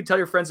like, you can tell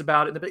your friends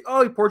about it. And they'll be like,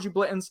 oh, he poured you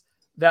Blanton's.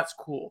 That's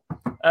cool.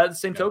 The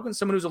same token,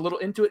 someone who's a little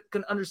into it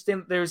can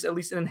understand that there's at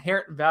least an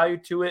inherent value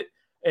to it.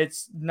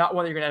 It's not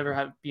one that you're going to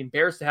ever be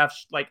embarrassed to have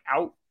like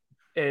out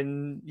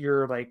in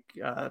your like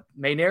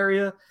main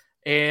area.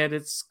 And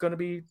it's going to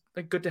be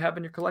like good to have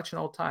in your collection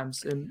all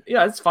times. And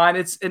yeah, it's fine.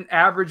 It's an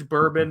average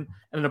bourbon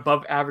and an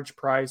above average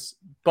price,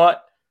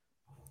 but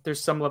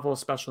there's some level of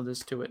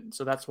specialness to it.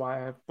 So that's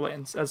why I have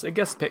Blanton's as a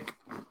guest pick.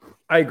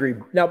 I agree.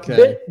 Now,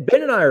 Ben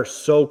and I are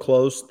so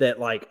close that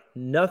like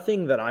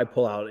nothing that I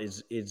pull out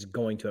is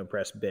going to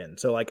impress Ben.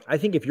 So like, I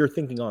think if you're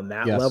thinking on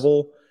that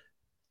level,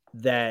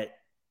 that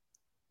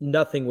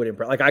nothing would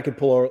impress. Like I could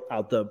pull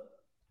out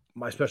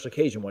my special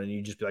occasion one and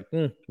you just be like,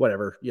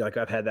 whatever. Yeah, like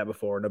I've had that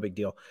before. No big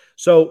deal.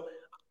 So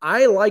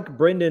I like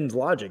Brendan's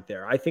logic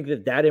there. I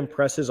think that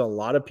impresses a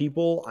lot of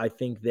people. I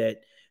think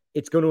that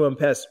it's going to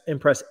impress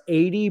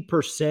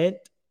 80%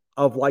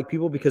 of like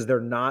people because they're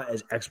not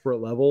as expert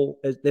level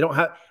as they don't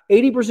have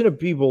 80% of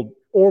people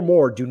or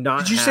more do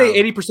not. Did you say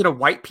 80% of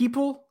white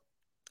people?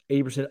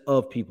 80%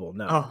 of people.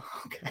 No. Oh,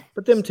 okay.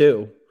 But them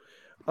too.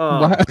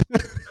 I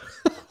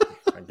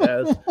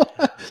guess.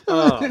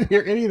 I didn't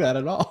hear any of that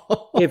at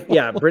all.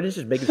 Brendan's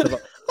just making stuff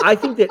up. I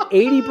think that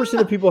 80%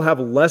 of people have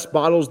less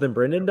bottles than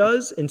Brendan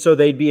does, and so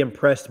they'd be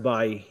impressed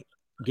by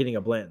getting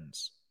a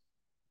Blanton's.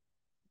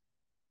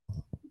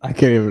 I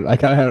can't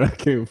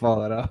even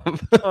follow that up.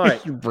 All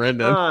right,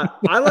 Brendan.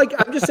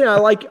 I'm just saying I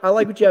like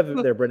what you have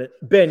there, Brendan.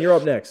 Ben, you're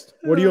up next.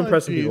 What are you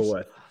impressing people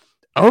with?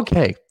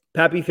 Okay.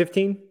 Pappy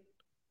 15?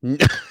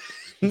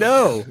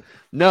 No.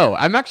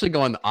 I'm actually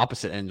going the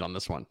opposite end on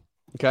this one.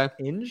 Okay.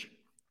 Inge.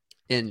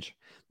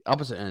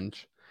 Opposite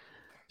inch.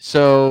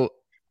 So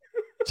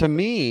to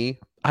me,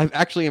 I've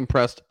actually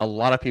impressed a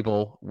lot of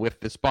people with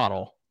this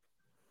bottle,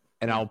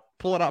 and I'll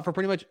pull it out for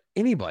pretty much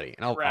anybody.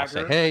 And I'll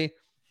say, hey,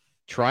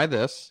 try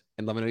this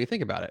and let me know what you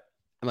think about it.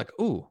 I'm like,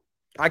 ooh.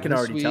 I can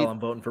already tell I'm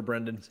voting for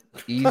Brendan.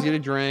 Easy to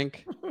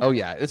drink. Oh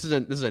yeah. This is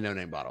a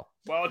no-name bottle.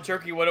 Wild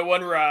Turkey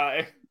 101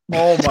 rye.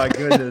 Oh my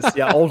goodness.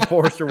 Yeah, Old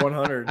Forester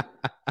 100.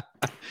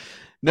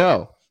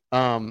 No.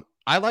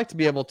 I like to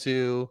be able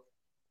to,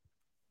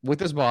 with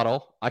this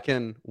bottle, I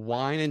can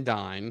wine and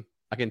dine.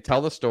 I can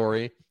tell the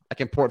story. I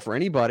can pour it for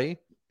anybody.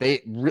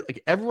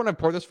 Everyone I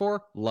pour this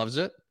for loves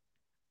it,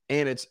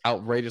 and it's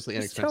outrageously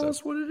inexpensive. Tell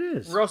us what it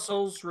is.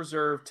 Russell's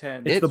Reserve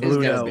 10. It's the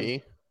Blue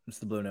Note. It's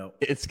the Blue Note.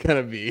 It's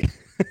gonna be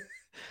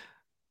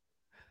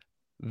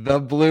the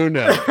Blue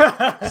Note.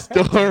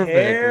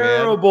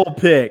 Terrible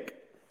pick.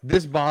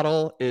 This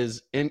bottle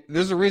is in.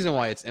 There's a reason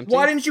why it's empty.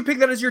 Why didn't you pick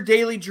that as your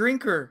daily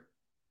drinker?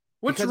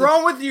 What's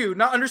wrong with you?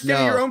 Not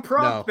understanding your own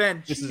prompt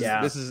bench.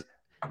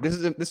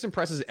 This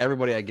impresses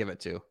everybody I give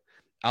it to.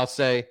 I'll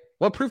say,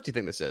 what proof do you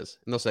think this is?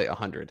 And they'll say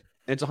 100.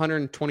 And it's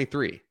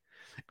 123.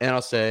 And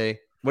I'll say,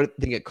 what do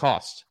you think it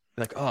costs?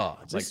 They're like, oh,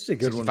 it's like a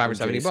good $65 or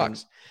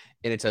 $70.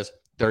 And it says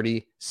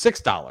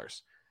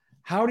 $36.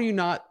 How do you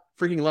not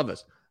freaking love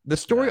this? The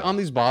story on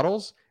these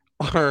bottles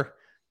are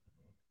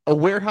a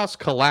warehouse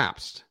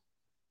collapsed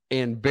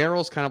and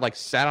barrels kind of like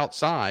sat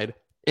outside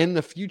in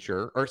the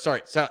future,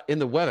 sat in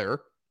the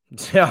weather.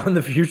 Yeah, in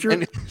the future.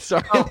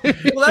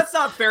 Well, that's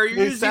not fair.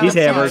 You're using he's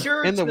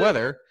in the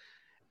weather,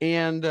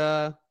 and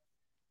the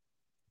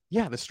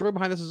story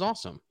behind this is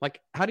awesome.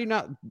 Like, how do you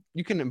not?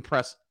 You can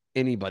impress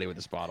anybody with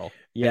this bottle.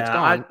 Yeah,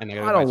 I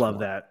don't love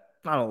that.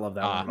 I don't love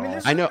that one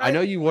at all. I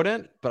know you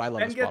wouldn't, but I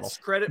love this bottle.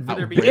 Credit for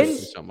there being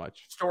so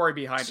much story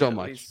behind so it.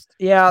 much. Least.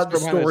 Yeah, the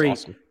story.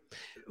 Awesome.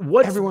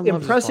 What's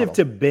impressive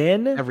to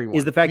Ben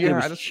is the fact that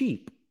it was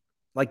cheap.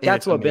 Like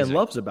that's what Ben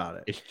loves about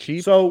it. It's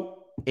cheap,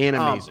 and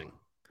amazing.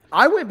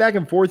 I went back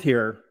and forth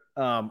here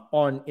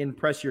on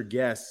impress your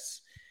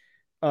guests.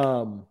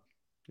 You're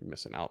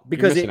missing out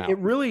because it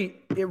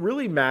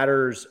really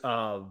matters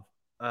of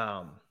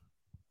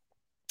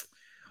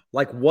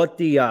like what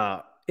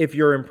the if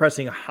you're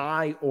impressing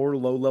high or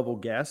low level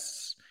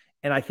guests,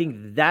 and I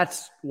think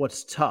that's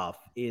what's tough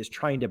is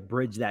trying to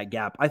bridge that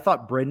gap. I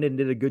thought Brendan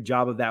did a good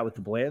job of that with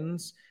the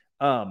Blantons.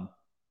 I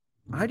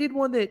did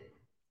one that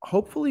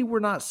hopefully we're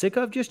not sick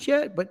of just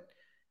yet, but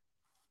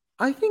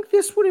I think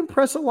this would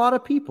impress a lot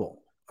of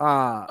people.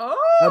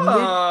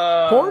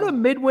 Pouring a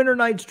Midwinter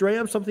Night's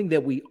Dram, something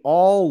that we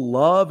all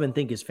love and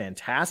think is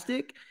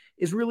fantastic,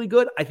 is really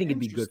good. I think it'd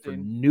be good for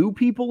new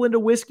people into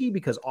whiskey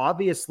because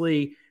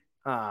obviously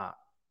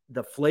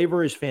the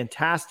flavor is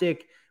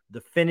fantastic. The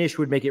finish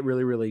would make it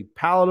really, really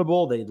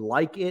palatable. They'd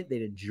like it.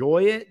 They'd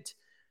enjoy it.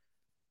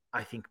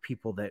 I think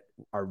people that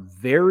are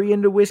very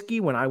into whiskey,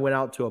 when I went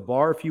out to a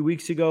bar a few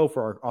weeks ago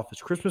for our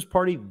office Christmas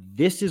party,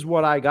 this is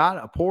what I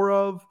got a pour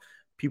of.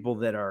 People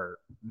that are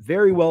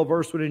very well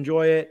versed would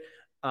enjoy it.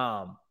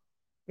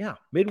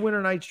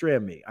 Midwinter Night's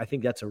Dram. I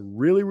think that's a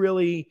really,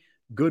 really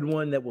good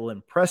one that will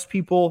impress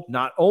people,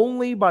 not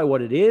only by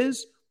what it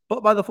is,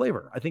 but by the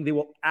flavor. I think they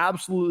will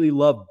absolutely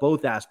love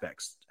both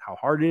aspects, how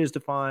hard it is to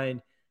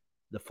find,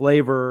 the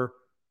flavor,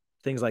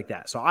 things like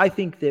that. So I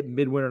think that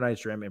Midwinter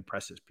Night's Dram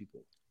impresses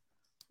people.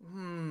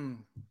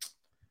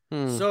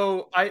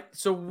 So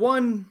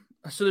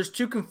there's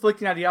two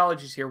conflicting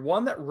ideologies here.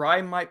 One, that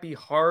rye might be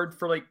hard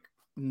for like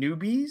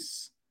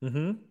newbies,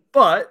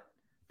 but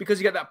because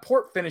you got that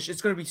port finish,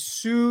 it's going to be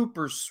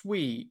super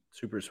sweet.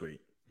 Super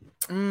sweet.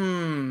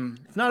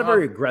 It's not a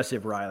very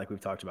aggressive rye like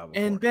we've talked about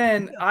before. And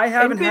Ben, I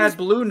haven't had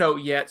Blue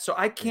Note yet, so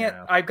I can't.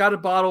 Yeah. I've got a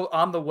bottle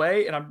on the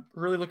way, and I'm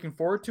really looking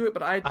forward to it.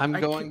 But I'm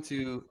going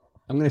to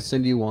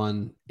send you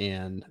one,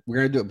 and we're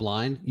going to do it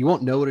blind. You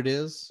won't know what it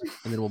is,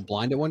 and then we'll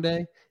blind it one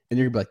day, and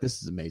you're going to be like,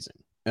 "This is amazing."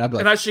 And I'll be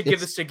like, and I should give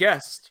this to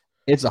guests.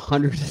 It's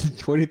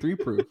 123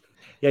 proof.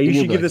 Yeah, you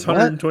should give this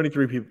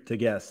 123 people to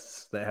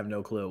guests that have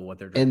no clue what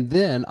they're doing. And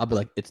then I'll be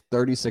like, it's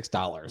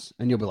 $36.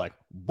 And you'll be like,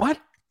 what?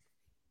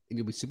 And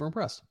you'll be super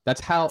impressed.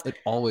 That's how it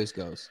always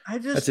goes.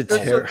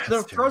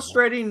 The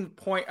frustrating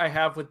point I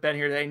have with Ben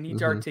here that I need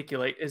to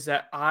articulate is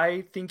that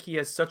I think he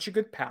has such a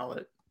good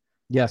palate.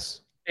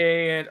 Yes.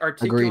 And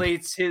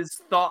articulates his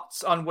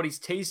thoughts on what he's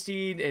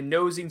tasting and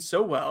nosing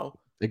so well.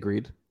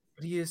 Agreed.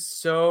 But he is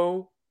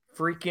so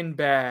freaking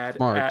bad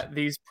at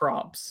these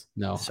prompts.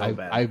 No,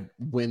 I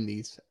win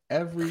these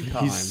every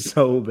time. He's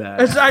so bad.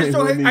 I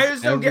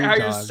just don't get how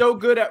you're so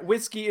good at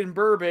whiskey and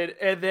bourbon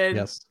and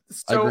then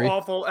so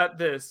awful at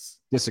this.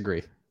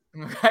 Disagree.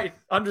 I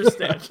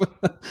understand.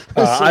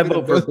 I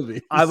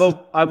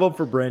vote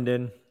for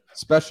Brendan.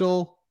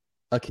 Special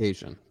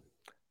occasion.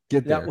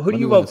 Get there. Who do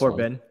you vote for,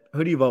 Ben?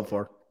 Who do you vote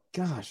for?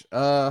 Gosh,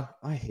 I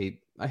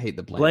hate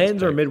the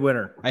Bland's or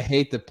Midwinter. I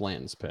hate the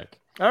Bland's pick.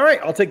 All right,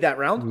 I'll take that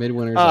round.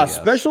 Midwinter.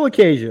 Special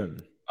occasion.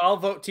 I'll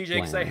vote TJ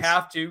because I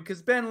have to.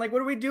 Because Ben, like,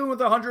 what are we doing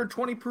with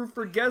 120 proof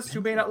for guests who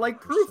may not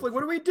like proof? Like,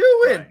 what are we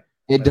doing?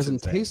 It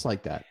doesn't taste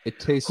like that. It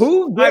tastes.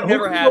 I've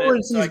never had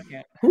it, so I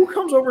can't. Who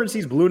comes over and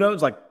sees Blue Note and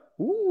is like,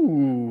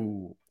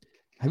 ooh?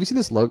 Have you seen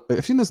this logo? Have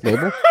you seen this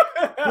label?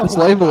 This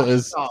label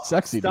is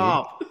sexy.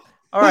 Stop. Dude.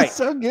 All right, it's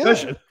so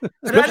good.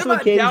 I'm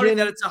not doubting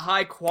that it's a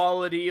high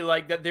quality,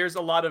 like that. There's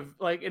a lot of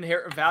like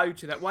inherent value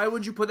to that. Why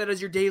would you put that as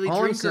your daily drinker?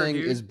 All I'm saying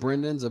is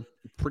Brendan's a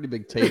pretty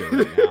big tater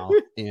right now,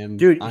 and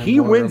dude, he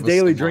wins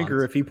daily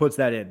drinker if he puts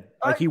that in.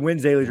 Like he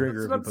wins daily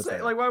drinker if he puts that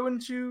in. Like, why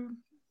wouldn't you?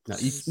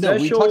 No,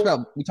 we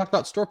talked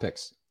about store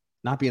picks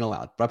not being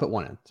allowed, but I put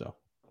one in. So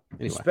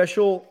anyway,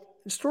 special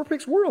store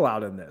picks were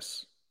allowed in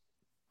this.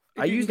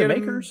 I use the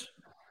makers.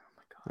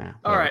 Yeah,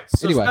 all right.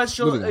 So anyway,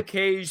 special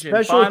occasion.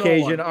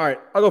 All right.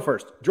 I'll go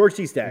first. George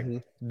C.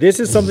 Stagg. This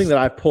is something that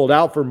I've pulled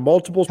out for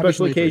multiple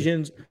special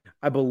occasions.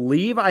 I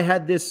believe I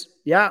had this.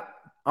 Yeah.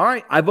 All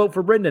right. I vote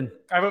for Brendan.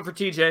 I vote for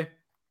TJ.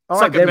 All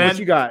right, Ben, what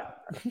you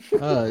got?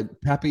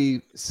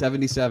 Pappy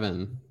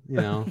 77. You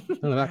know,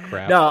 none of that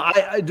crap. No,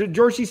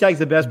 George C. Stagg's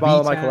the best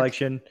bottle in my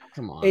collection.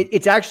 Come on.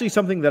 It's actually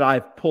something that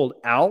I've pulled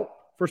out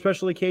for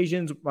special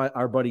occasions.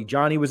 Our buddy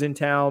Johnny was in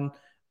town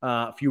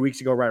a few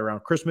weeks ago, right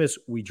around Christmas.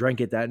 We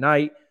drank it that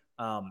night.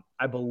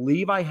 I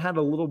believe I had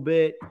a little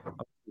bit.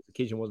 This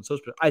occasion wasn't so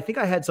special. I think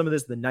I had some of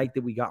this the night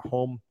that we got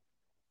home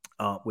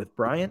with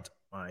Bryant,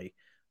 my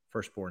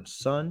firstborn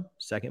son,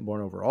 second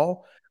born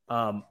overall.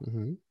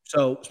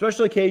 So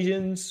special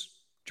occasions,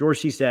 George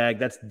C. Stagg.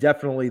 That's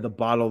definitely the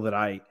bottle that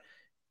I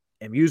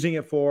am using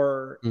it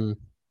for.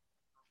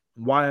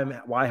 Why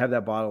I have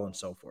that bottle and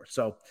so forth.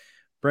 So,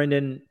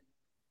 Brendan.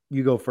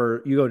 You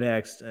go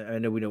next. I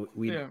know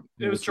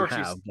it was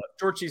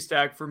George C.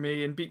 Stagg for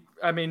me. And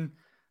I mean,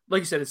 like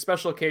you said, it's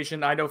special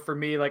occasion. I know for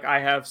me, like I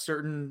have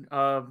certain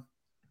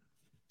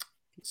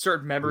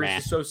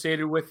memories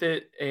associated with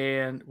it.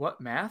 And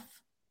what math?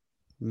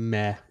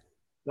 Meh.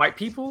 White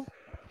people?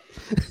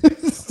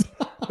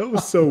 That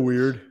was so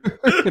weird.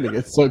 I'm gonna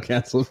get so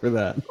canceled for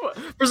that.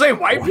 For saying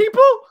white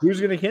people?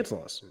 Who's gonna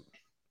cancel us?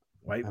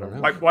 White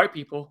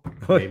people.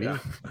 Maybe.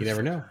 You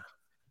never know.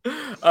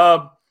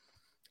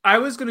 I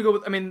was going to go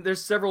with,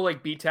 there's several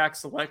like BTAC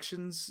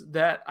selections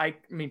that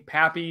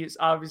Pappy is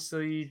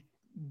obviously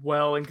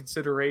well in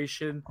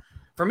consideration.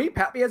 For me,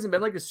 Pappy hasn't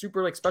been like a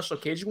super like special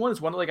occasion one. It's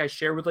one that like I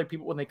share with like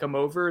people when they come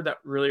over that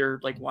really are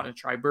like want to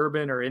try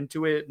bourbon or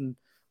into it and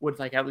would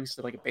like at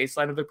least like a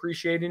baseline of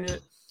appreciating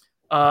it.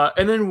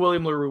 And then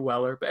William LaRue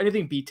Weller. But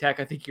anything BTAC,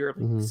 I think you're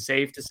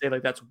safe to say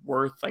like that's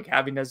worth like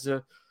having as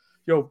a,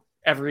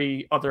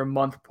 every other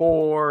month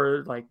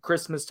pour, like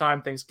Christmas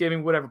time,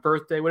 Thanksgiving, whatever,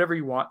 birthday, whatever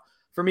you want.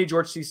 For me,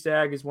 George C.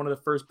 Stagg is one of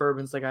the first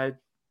bourbons like I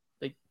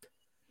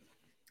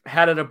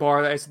had at a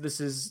bar that I said, this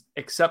is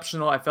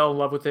exceptional. I fell in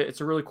love with it.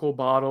 It's a really cool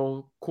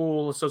bottle,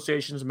 cool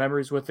associations,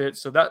 memories with it.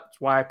 So that's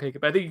why I pick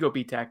it. But I think you go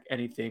BTAC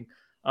anything.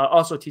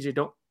 Also, TJ,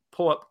 don't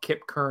pull up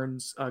Kip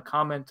Kern's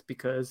comment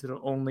because it'll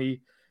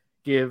only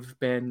give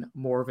Ben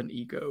more of an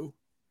ego.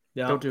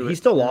 Yeah, Don't do he it.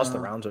 still lost the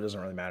round, so it doesn't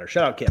really matter.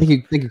 Shout out, Kip. Thank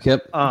you,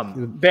 Kip.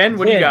 Ben,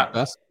 what do you got?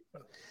 Best.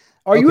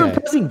 Are you Okay.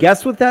 impressing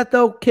guests with that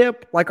though,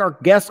 Kip? Like our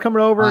guests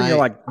coming over, and you're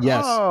like,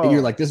 yes, oh. and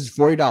you're like, this is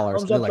 $40.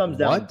 thumbs And they're up, like, thumbs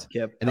down, what?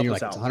 Kip. And then you're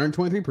Help like, us it's out.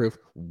 123 proof.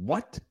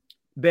 What?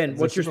 Ben, It's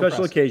what's your super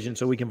special impressed. occasion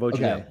so we can vote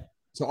you Okay. down?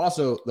 So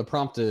also the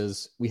prompt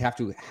is we have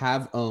to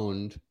have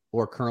owned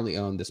or currently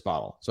own this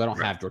bottle. So I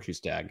don't have Dorothy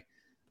Stag.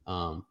 But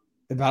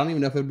I don't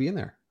even know if it would be in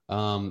there.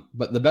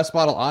 But the best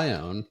bottle I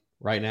own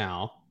right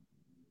now,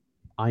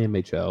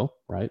 IMHO,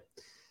 right?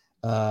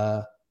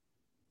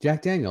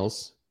 Jack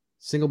Daniels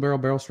Single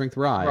Barrel Strength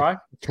Rye, Rye?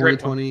 Great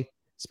 2020 That's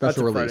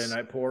special a release.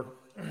 Friday night pour.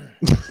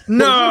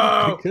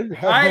 No, It could be.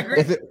 I agree.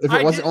 If it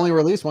I wasn't did- only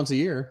released once a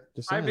year,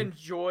 just I've saying.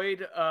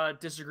 enjoyed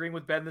disagreeing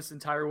with Ben this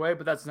entire way,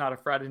 but that's not a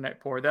Friday night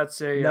pour. That's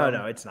a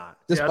No, it's not.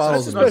 This yeah,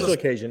 bottle's That's a that's special a-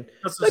 occasion.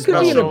 that's a That could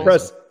be an special.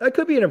 impress. That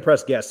could be an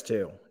impressed guest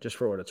too, just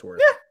for what it's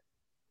worth. Yeah.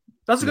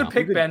 That's a good No.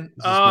 pick, Ben. This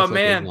is a Oh special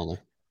occasion man. only.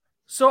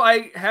 So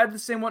I had the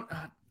same one.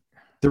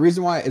 The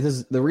reason why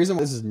this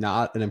is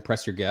not an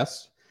impress your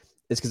guest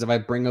is because if I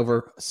bring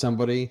over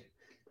somebody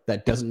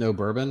that doesn't know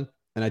bourbon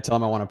and I tell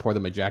them I want to pour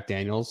them a Jack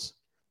Daniels,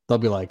 they'll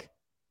be like,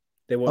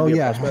 They won't "Oh be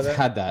yeah, impressed by I've that.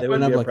 had that," They and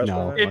wouldn't I'm be like, impressed by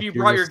 "No." that? If like, you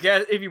you're brought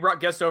just- if you brought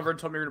guests over and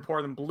told me you're gonna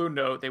pour them Blue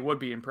Note, they would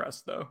be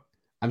impressed though.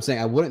 I'm saying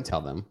I wouldn't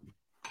tell them,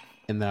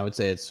 and then I would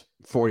say it's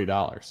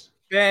 $40.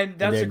 Ben,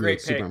 that's a great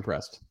Super pick.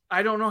 impressed.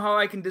 I don't know how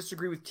I can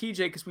disagree with TJ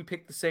because we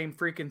picked the same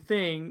freaking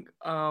thing.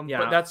 Yeah.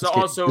 But that's This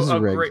also is a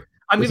rigged. great.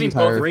 I'm This giving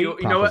entire both of you.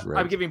 You know prop is what? I'm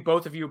rigged. giving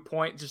both of you a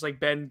point, just like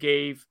Ben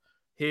gave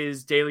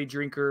his daily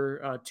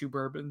drinker 2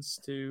 bourbons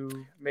to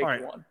make All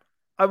right. one.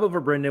 I vote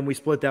for Brendan. We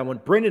split that one.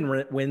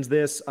 Brendan wins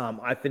this.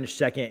 I finished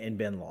second, and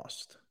Ben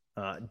lost.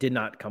 Did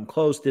not come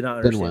close. Did not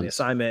understand the wins.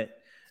 assignment.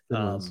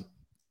 Ben wins.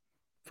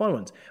 Fun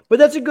ones, but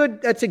that's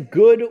a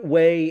good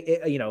way.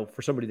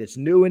 For somebody that's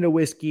new into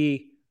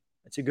whiskey,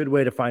 it's a good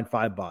way to find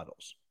 5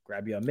 bottles.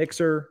 Grab you a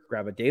mixer,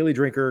 grab a daily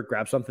drinker,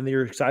 grab something that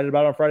you're excited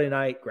about on Friday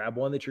night, grab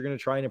one that you're going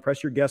to try and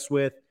impress your guests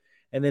with,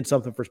 and then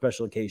something for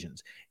special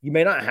occasions. You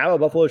may not have a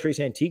Buffalo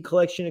Trace antique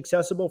collection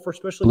accessible for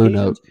special Blue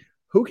occasions. Note.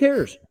 Who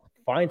cares?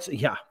 Find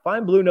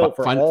Blue Note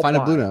for all Find a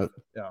 5. Blue Note.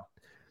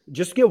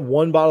 Just get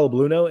one bottle of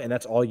Blue Note, and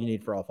that's all you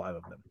need for all 5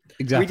 of them.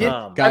 Exactly. We did.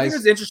 Um, I Guys, think it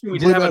was interesting. We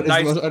Blue did have Note a is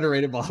nice the most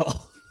underrated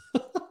bottle.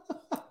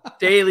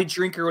 daily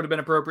drinker would have been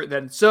appropriate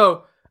then.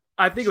 So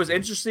I think it was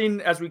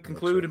interesting as we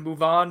conclude and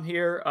move on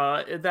here.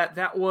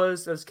 That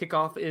was as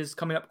kickoff is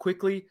coming up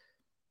quickly.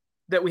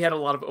 That we had a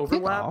lot of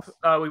overlap.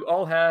 We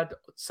all had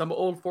some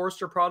Old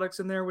Forester products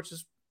in there, which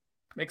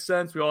makes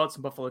sense. We all had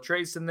some Buffalo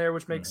Trace in there,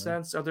 which makes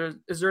sense.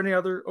 Is there any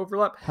other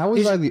overlap? How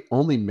was I the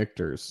only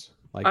Michters?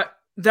 Like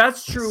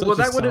That's true. such Well, a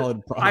that would have.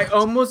 solid I product.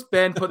 almost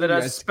put that You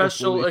as guys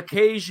special totally-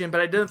 occasion,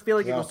 but I didn't feel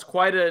like it was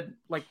quite a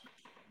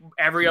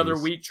every other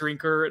Jeez. week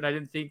drinker, and I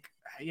didn't think.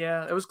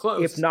 Yeah, it was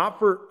close. If not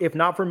for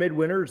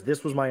midwinters,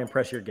 this was my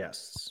impress your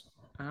guests.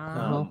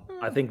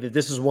 I think that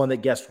this is one that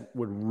guests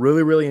would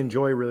really, really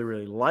enjoy, really,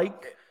 really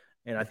like,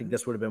 and I think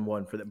this would have been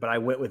one for them. But I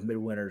went with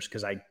midwinters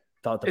because I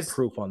thought the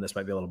proof on this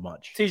might be a little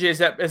much. TJ,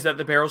 is that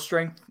the barrel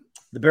strength?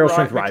 The barrel Rye,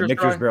 strength rye, Michter's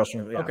Michter's rye? barrel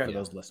strength. Yeah, Okay. for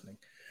those listening.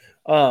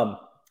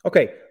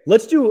 Okay,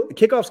 let's do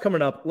kickoffs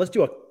coming up. Let's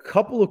do a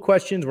couple of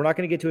questions. We're not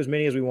going to get to as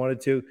many as we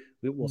wanted to.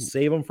 We'll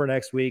save them for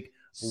next week.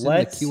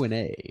 Send the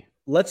Q&A.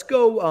 Let's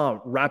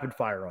go rapid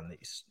fire on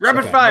these.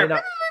 Rapid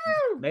fire.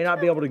 May not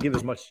be able to give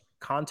as much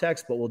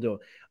context, but we'll do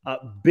it.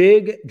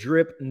 Big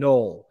Drip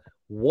Knoll.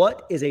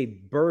 What is a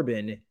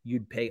bourbon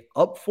you'd pay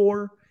up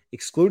for,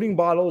 excluding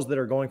bottles that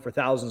are going for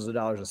thousands of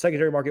dollars in the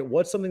secondary market?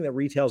 What's something that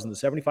retails in the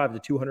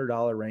 $75 to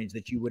 $200 range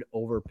that you would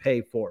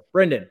overpay for?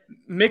 Brendan.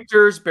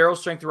 Michter's barrel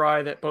strength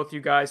rye that both you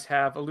guys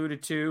have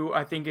alluded to.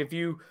 I think if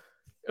you,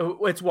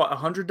 it's what,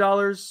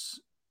 $100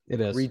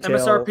 It is. Retail,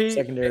 MSRP,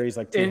 secondaries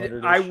like 200.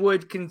 and I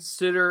would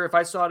consider if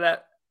I saw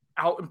that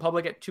out in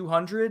public at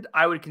 200,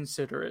 I would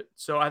consider it.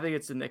 So I think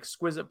it's an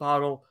exquisite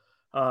bottle.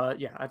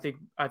 I think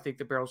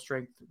the barrel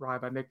strength rye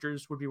by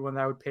Michter's would be one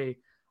that I would pay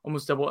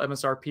almost double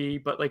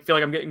MSRP, but feel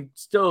like I'm getting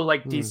still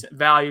decent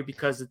value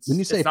because it's When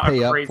you say it's not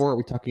pay up crazy. for, are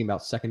we talking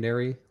about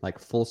secondary, like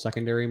full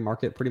secondary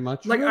market, pretty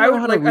much? Like, I I would would know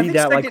how to like- I read think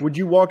that. Like, second- would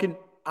you walk in?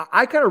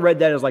 I kind of read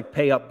that as like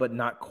pay up, but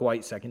not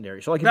quite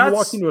secondary. So like if you That's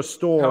walked into a how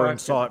store I and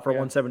saw feel, it for yeah.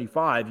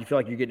 $175, you feel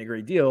like you're getting a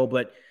great deal.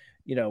 But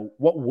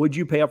what would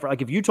you pay up for?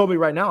 Like if you told me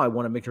right now I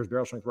want to make sure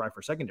barrel strength rye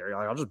for secondary,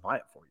 I'll just buy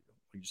it for you.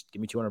 You just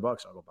give me $200,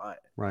 I'll go buy it.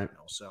 Right.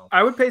 So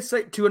I would pay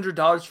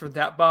 $200 for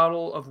that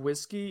bottle of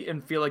whiskey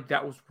and feel like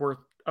that was worth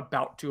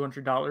about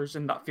 $200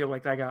 and not feel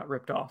like I got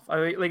ripped off.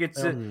 I like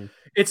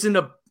it's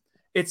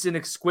an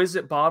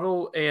exquisite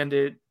bottle and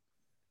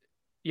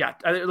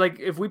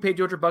if we paid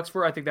 $200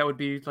 for it, I think that would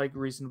be like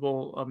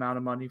reasonable amount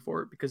of money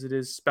for it because it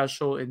is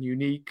special and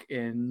unique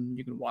and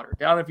you can water it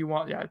down if you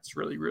want. Yeah, it's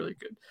really, really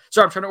good.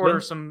 Sorry, I'm trying to order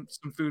some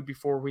food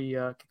before we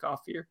kick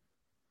off here.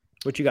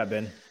 what you got,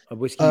 Ben? A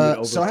whiskey? you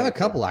would So I have a overpay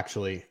for? couple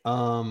actually.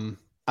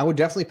 I would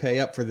definitely pay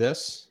up for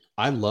this.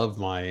 I love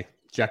my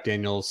Jack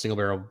Daniel's single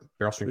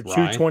barrel strength rye.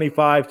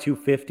 225,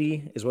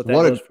 250 is what that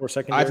What a- goes for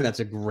secondary. I think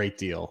that's a great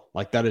deal.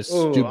 Like that is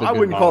Oh, stupid. I good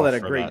wouldn't call bottle that a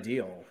for great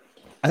deal.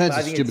 I think I it's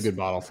a think stupid it's- good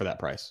bottle for that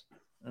price.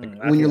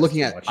 When you're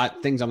looking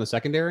at things on the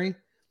secondary,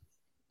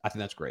 I think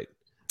that's great.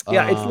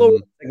 Yeah, it's lower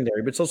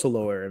secondary, but it's also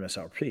lower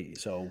MSRP.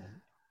 So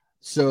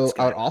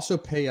I would also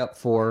pay up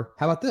for,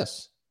 how about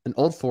this? An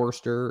Old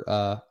Forester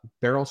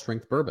barrel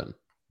strength bourbon.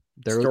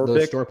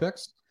 Those store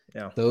picks.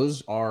 Yeah.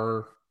 Those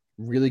are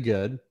really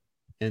good.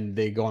 And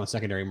they go on the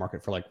secondary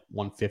market for like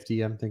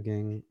 $150, I'm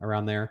thinking,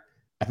 around there.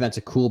 I think that's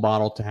a cool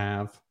bottle to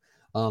have.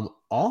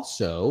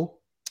 Also,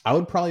 I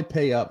would probably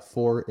pay up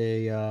for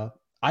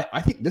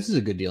I think this is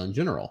a good deal in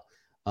general.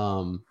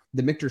 The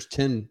Michter's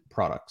 10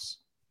 products.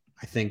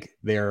 I think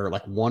they're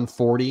like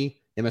 $140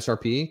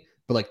 MSRP,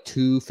 but like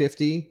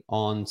 $250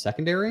 on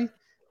secondary.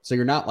 So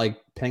you're not like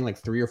paying like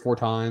 3 or 4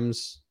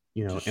 times,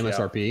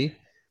 MSRP.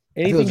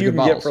 Anything you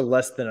can get for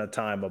less than a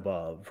time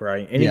above,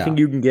 right? Anything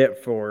you can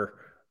get for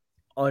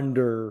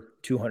under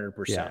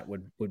 200%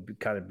 would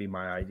kind of be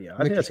my idea.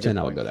 I think that's 10.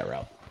 I would go that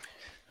route.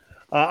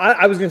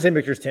 I was going to say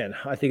Michter's 10.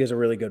 I think is a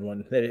really good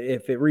one. That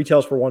if it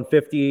retails for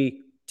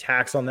 150,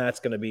 tax on that's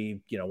going to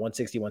be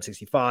 160,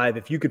 165.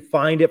 If you could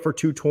find it for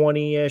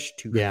 220-ish,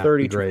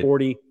 230,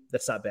 240,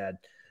 that's not bad.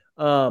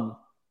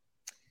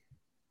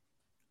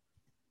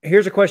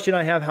 Here's a question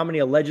I have. How many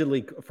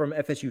allegedly from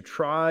FSU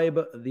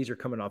Tribe? These are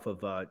coming off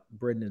of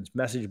Brendan's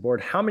message board.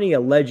 How many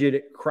alleged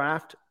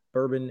craft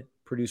bourbon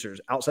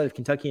producers outside of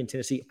Kentucky and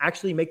Tennessee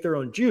actually make their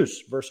own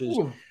juice versus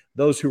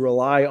those who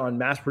rely on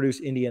mass-produced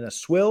Indiana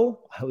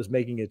swill? I was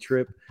making a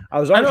trip. I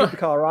was on a trip to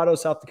Colorado,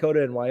 South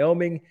Dakota, and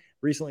Wyoming.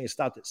 Recently, I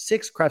stopped at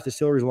 6 craft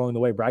distilleries along the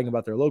way, bragging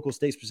about their local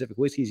state-specific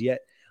whiskeys,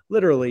 yet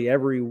literally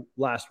every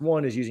last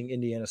one is using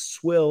Indiana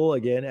swill,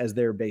 again, as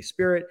their base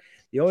spirit.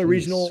 The only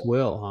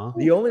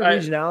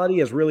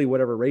regionality is really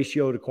whatever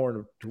ratio to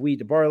corn to wheat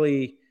to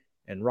barley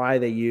and rye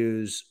they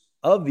use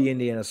of the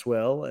Indiana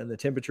swill and the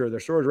temperature of their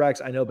storage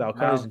racks. I know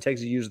Balcones in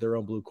Texas use their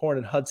own blue corn,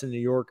 and Hudson, New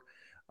York.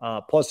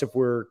 Plus, if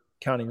we're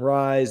counting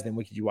rye, then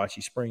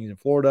Wiki-Wachi Springs in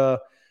Florida,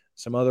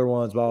 some other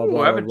ones, blah, blah,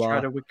 blah. I haven't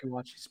tried a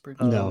Wiki-Wachi Springs.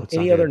 No,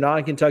 any other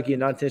non-Kentucky and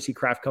non-Tennessee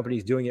craft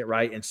companies doing it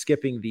right and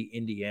skipping the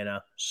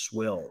Indiana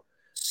swill?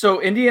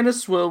 So Indiana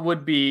swill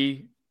would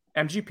be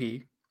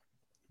MGP.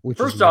 Which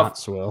First is off, not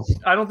swill.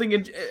 I don't think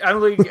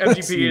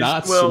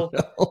MGP is swill.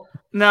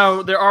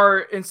 Now, there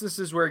are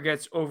instances where it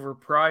gets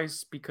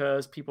overpriced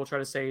because people try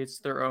to say it's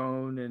their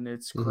own and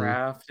it's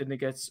craft and it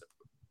gets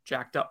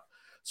jacked up.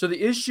 So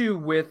the issue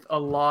with a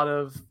lot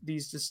of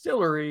these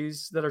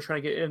distilleries that are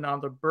trying to get in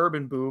on the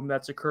bourbon boom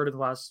that's occurred in the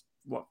last,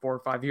 4 or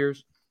 5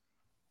 years,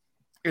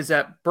 is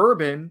that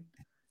bourbon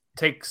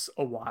takes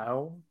a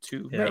while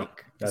to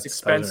make. It's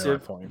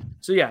expensive.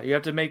 So you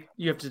have to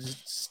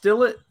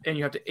distill it and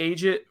you have to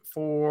age it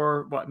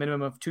for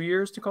minimum of 2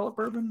 years to call it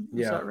bourbon.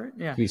 Is that right?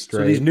 Yeah.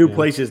 So these new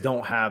places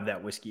don't have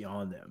that whiskey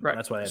on them. Right.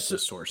 That's why they have to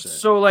source it.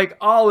 So like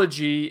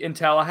Ology in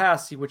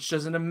Tallahassee, which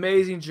does an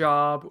amazing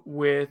job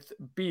with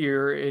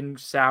beer and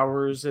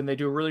sours, and they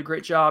do a really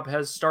great job,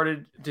 has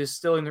started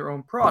distilling their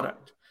own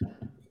product.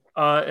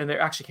 And they're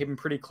actually keeping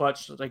pretty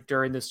clutch, like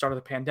during the start of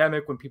the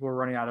pandemic when people were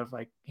running out of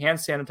like hand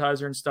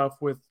sanitizer and stuff,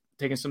 with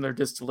taking some of their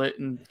distillate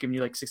and giving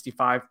you like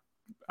 65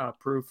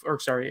 proof, or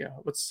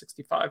what's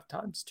 65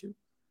 times 2?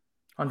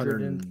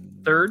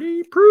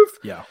 130 proof.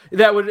 Yeah,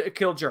 that would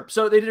kill germs.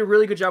 So they did a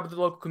really good job with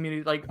the local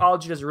community. Like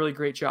Ology does a really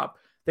great job.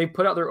 They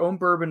put out their own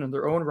bourbon and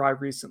their own rye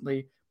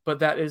recently, but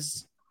that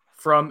is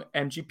from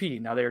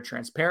MGP. Now they are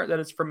transparent that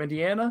it's from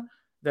Indiana,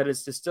 that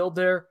it's distilled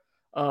there.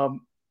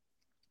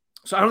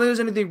 So I don't think there's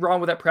anything wrong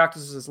with that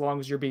practice as long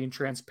as you're being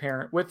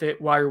transparent with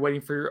it while you're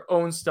waiting for your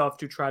own stuff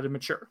to try to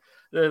mature.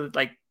 That's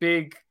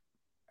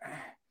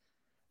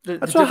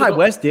what High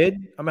West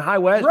did. I mean, High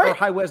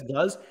West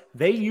does.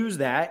 They use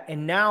that,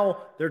 and now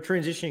they're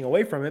transitioning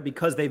away from it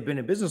because they've been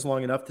in business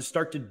long enough to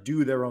start to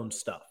do their own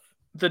stuff.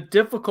 The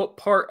difficult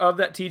part of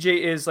that,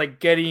 TJ, is like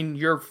getting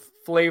your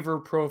flavor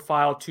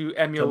profile to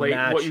emulate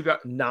what you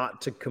got. Not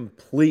to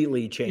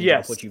completely change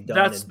up what you've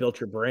done and built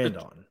your brand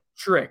on.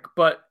 Trick,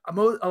 but a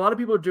lot of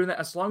people are doing that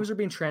as long as they're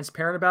being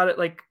transparent about it.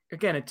 Like,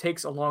 again, it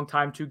takes a long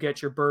time to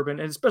get your bourbon,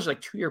 and especially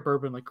like 2-year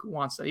bourbon, like who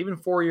wants that? Even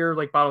 4-year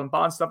like bottle and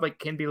bond stuff like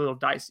can be a little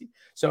dicey.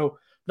 So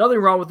nothing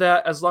wrong with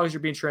that as long as you're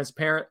being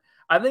transparent.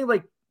 I think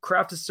like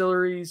craft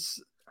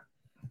distilleries,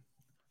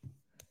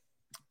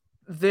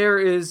 I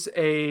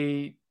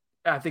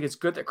think it's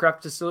good that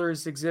craft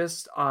distilleries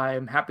exist.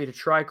 I'm happy to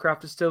try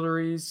craft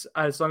distilleries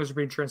as long as they're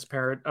being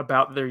transparent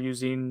about they're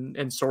using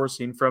and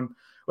sourcing from,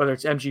 whether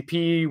it's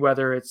MGP,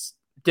 whether it's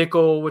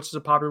Dickel, which is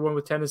a popular one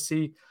with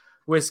Tennessee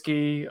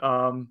whiskey,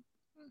 some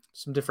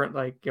different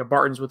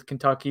Barton's with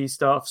Kentucky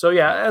stuff. So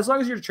yeah, as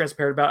long as you're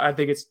transparent about it, I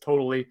think it's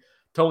totally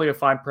a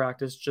fine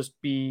practice.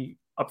 Just be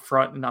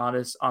upfront and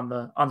honest on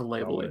the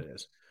labeling. It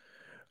is.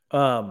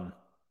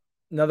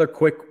 Another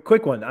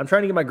quick one. I'm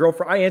trying to get my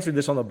girlfriend. I answered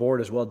this on the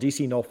board as well.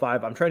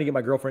 DC05. I'm trying to get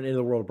my girlfriend into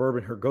the world of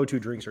bourbon. Her go-to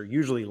drinks are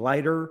usually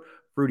lighter,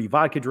 fruity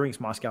vodka drinks,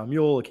 Moscow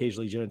Mule,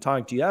 occasionally gin and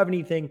tonic. Do you have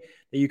anything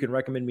that you can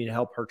recommend me to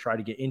help her try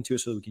to get into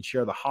so that we can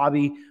share the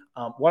hobby?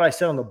 What I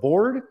said on the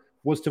board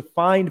was to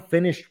find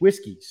finished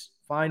whiskeys.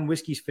 fine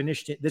whiskeys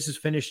finished. This is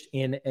finished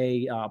in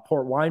a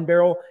port wine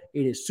barrel.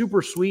 It is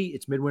super sweet.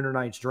 It's Midwinter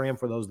Night's Dram.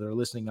 For those that are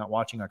listening, not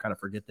watching, I kind of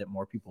forget that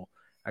more people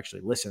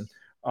actually listen.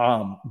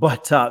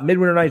 But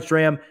Midwinter Night's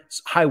Dram.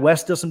 High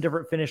West does some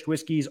different finished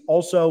whiskeys.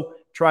 Also,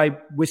 try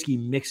whiskey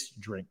mixed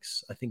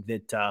drinks. I think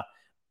that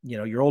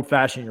your old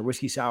fashioned, your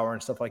whiskey sour,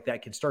 and stuff like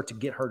that can start to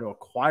get her to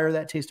acquire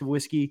that taste of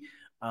whiskey.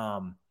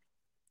 And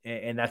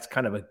that's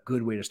kind of a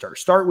good way to start.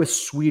 Start with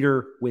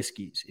sweeter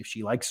whiskeys. If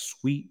she likes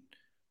sweet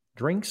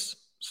drinks,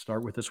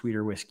 start with a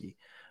sweeter whiskey.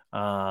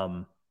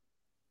 I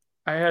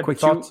had quick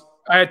thoughts.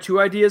 I had 2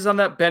 ideas on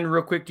that. Ben,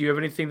 real quick, do you have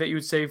anything that you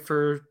would say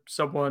for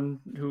someone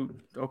who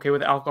okay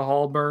with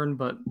alcohol burn,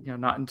 but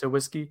not into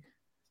whiskey?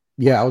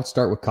 Yeah, I would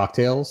start with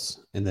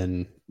cocktails and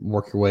then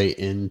work your way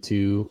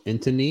into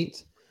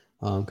neat.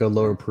 Go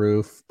lower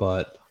proof,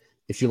 but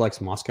if she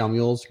likes Moscow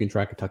mules, you can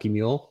try Kentucky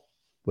Mule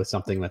with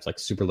something that's like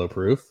super low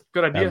proof.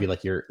 Good idea.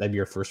 That'd be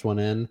your first one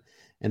in,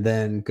 and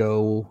then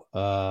go.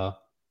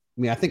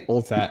 I think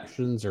old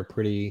fashions are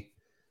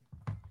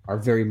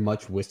very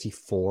much whiskey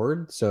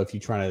forward. So if you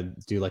try to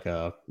do like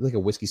a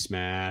whiskey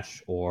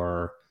smash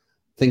or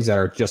things that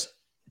are just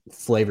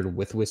flavored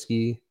with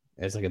whiskey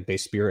as like a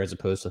base spirit as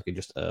opposed to like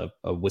just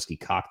a whiskey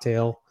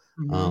cocktail,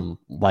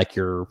 like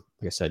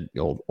I said,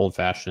 old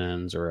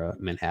fashions or a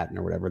Manhattan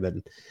or whatever,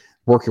 then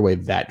work your way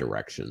that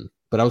direction.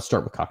 But I would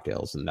start with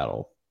cocktails, and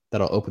that'll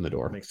open the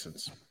door. Makes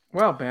sense.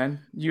 Wow,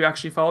 Ben, you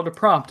actually followed a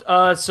prompt.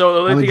 So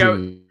the only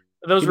thing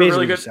those were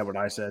really good. Said what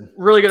I said.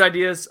 Really good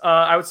ideas.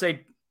 I would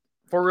say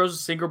Four Roses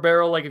single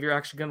barrel. Like if you're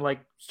actually gonna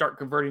like start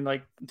converting,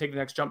 like take the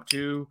next jump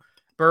to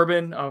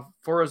bourbon.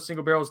 Four Roses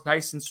single barrel is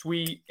nice and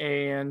sweet,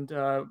 and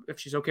if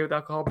she's okay with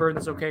alcohol burn,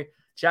 that's okay.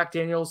 Jack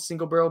Daniel's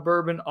single barrel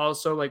bourbon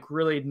also like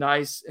really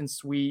nice and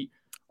sweet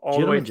all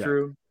the way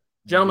through.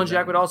 Gentleman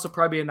Jack would also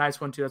probably be a nice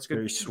one too. That's good.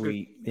 Very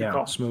sweet. Good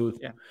call. Smooth.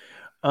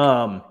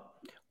 Yeah.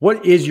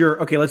 What is your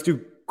let's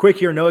do quick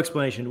here, no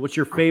explanation. What's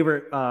your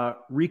favorite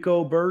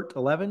Rico Burt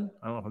 11?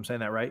 I don't know if I'm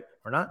saying that right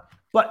or not.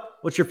 But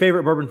what's your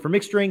favorite bourbon for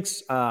mixed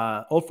drinks?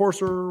 Old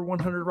Forester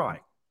 100 Rye.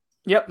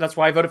 Yep, that's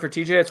why I voted for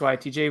TJ. That's why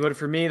TJ voted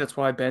for me. That's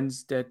why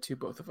Ben's dead to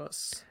both of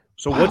us.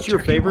 So what's your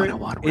favorite?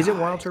 Is it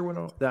Wild Turkey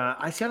 101?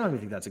 I don't even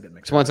think that's a good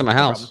mix. It's one's in my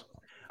house.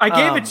 I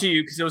gave it to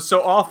you because it was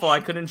so awful.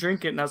 I couldn't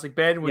drink it, and I was like,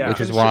 Ben,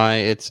 which is why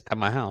it's at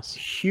my house.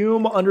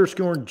 Hume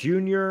 _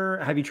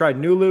 Jr. Have you tried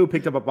Nulu?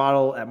 Picked up a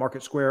bottle at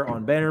Market Square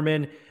on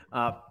Bannerman.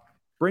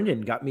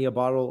 Brendan got me a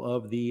bottle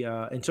of the,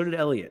 and so did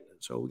Elliot.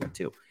 So we got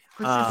 2.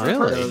 Really?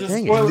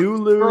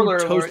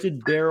 Nulu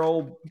toasted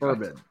barrel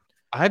bourbon.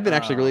 I've been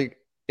actually really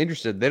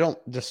interested. They don't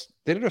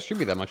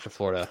distribute that much to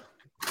Florida,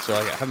 so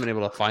I haven't been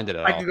able to find it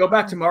at all. I could go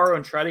back tomorrow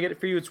and try to get it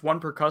for you. It's 1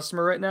 per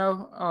customer right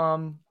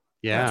now.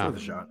 Yeah. That's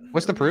worth a shot.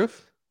 What's the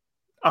proof?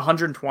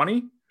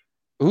 120.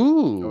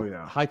 Ooh, oh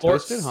yeah, high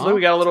toasted. Huh? So we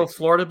got a little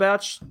Florida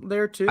batch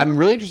there too. I'm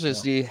really interested to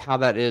see how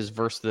that is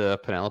versus the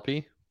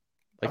Penelope.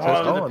 Like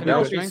the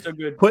Penelope is so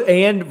good.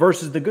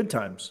 Versus the Good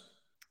Times,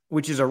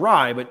 which is a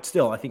rye, but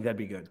still, I think that'd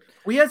be good.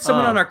 We had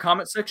someone on our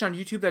comment section on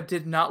YouTube that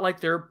did not like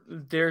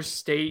their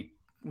state,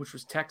 which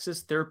was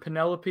Texas, their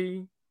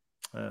Penelope.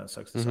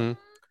 Sucks.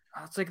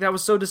 It's like that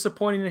was so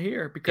disappointing to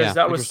hear because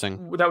that was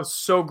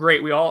so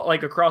great. We all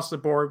like across the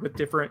board with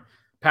different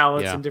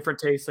palates and different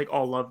tastes, like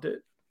all loved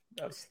it.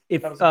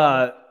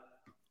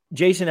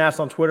 Jason asked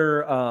on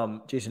Twitter,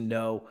 Jason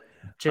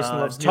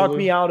loves talk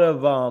me out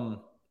of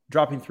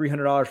dropping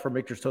 $300 for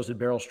Michter's Toasted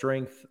Barrel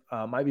Strength.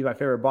 Might be my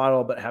favorite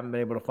bottle, but haven't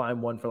been able to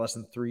find one for less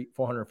than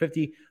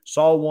 $450.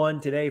 Saw one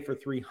today for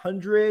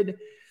 $300.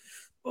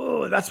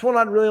 Oh, that's one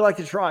I'd really like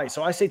to try.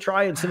 So I say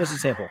try and send us a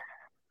sample.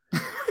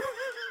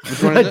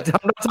 I'm not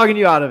talking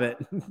you out of it.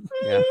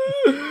 Yeah.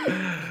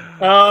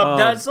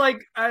 That's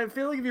like, I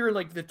feel like if you're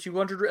like the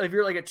 200, if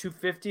you're like at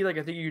 250, like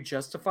I think you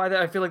justify that.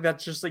 I feel like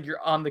that's just like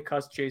you're on the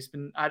cusp,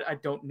 Jason. I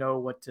don't know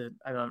what to.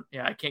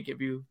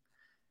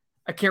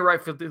 I can't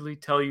rightfully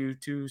tell you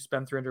to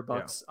spend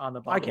 $300 on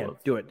the bottle. I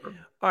can't do it.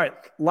 All right,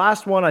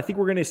 last one. I think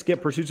we're going to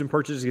skip pursuits and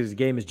purchases because the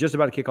game is just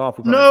about to kick off.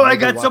 I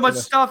got so much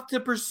stuff to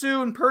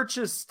pursue and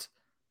purchased.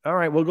 All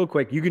right, we'll go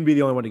quick. You can be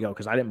the only one to go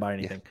because I didn't buy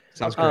anything. Yeah,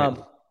 sounds great.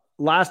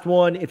 Last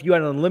one. If you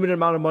had an unlimited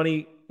amount of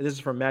money, this is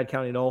from Mad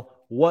County Knoll.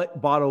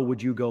 What bottle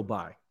would you go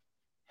buy?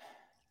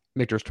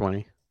 Michter's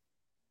 20.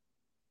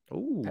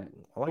 Ooh,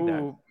 I like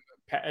that.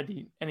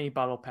 Any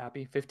bottle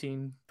Pappy,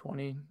 15,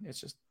 20.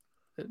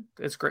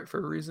 It's great for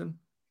a reason.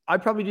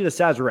 I'd probably do the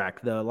Sazerac,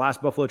 the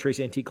last Buffalo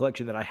Trace Antique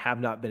Collection that I have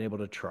not been able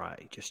to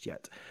try just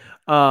yet.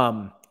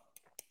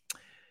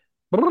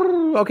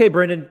 Okay,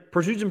 Brendan,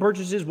 pursuits and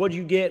purchases. What'd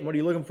you get? What are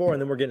you looking for?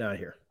 And then we're getting out of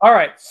here. All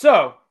right.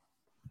 So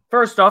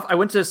first off, I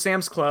went to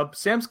Sam's Club.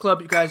 Sam's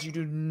Club, you guys, you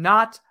do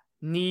not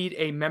need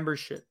a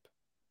membership.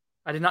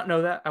 I did not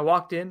know that. I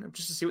walked in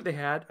just to see what they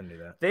had. I knew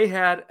that. They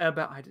had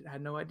about, I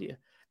had no idea.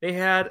 They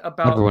had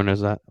about everyone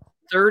knows that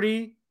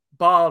 30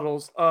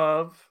 bottles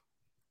of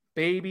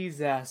Baby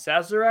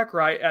Sazerac,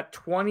 right, at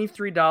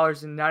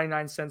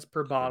 $23.99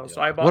 per bottle.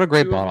 So I bought what a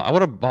great bottle. I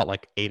would have bought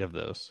like 8 of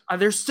those.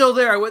 They're still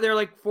there. I went there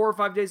like 4 or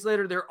 5 days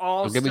later. They're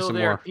all still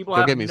there. More. People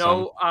have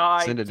no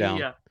idea. Send it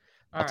down.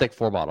 I'll take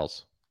 4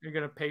 bottles. You're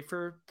gonna pay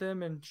for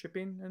them and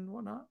shipping and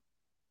whatnot.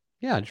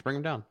 Yeah, just bring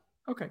them down.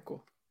 Okay,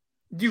 cool.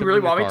 Do you Ship really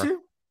them in want me your car.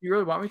 to? You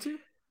really want me to?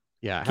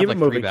 Yeah, I have Keep like it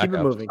 3 moving. Keep it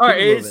backups. moving. All right,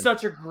 keep it it's moving.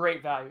 such a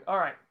great value. All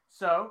right,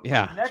 so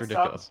Yeah, it's next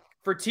ridiculous. up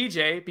for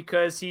TJ,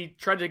 because he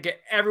tried to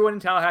get everyone in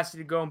Tallahassee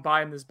to go and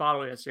buy him this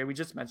bottle yesterday. We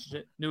just mentioned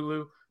it.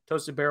 Nulu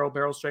Toasted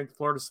Barrel Strength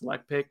Florida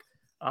Select Pick.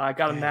 I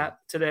got him Dang. that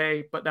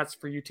today, but that's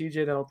for you,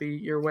 TJ. That'll be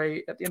your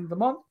way at the end of the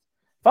month.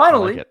 I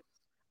Finally, like it.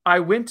 I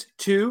went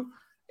to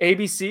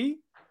ABC.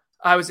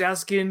 I was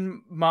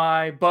asking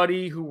my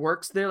buddy who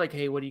works there, like,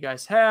 hey, what do you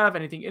guys have?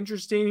 Anything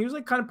interesting? He was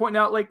like kind of pointing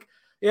out, like,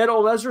 he had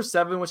Old Ezra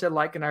 7, which I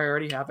like, and I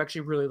already have.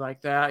 Actually really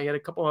like that. He had a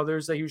couple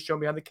others that he was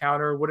showing me on the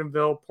counter,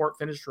 Woodinville, Port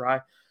Finished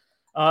Rye.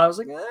 I was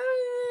like,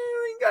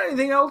 you got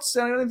anything else?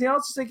 Anything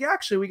else? He's like, yeah,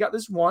 actually, we got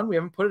this one. We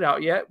haven't put it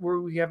out yet.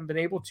 We haven't been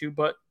able to,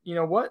 but you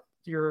know what?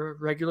 You're a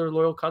regular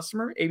loyal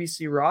customer.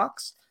 ABC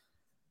rocks.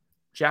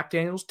 Jack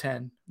Daniels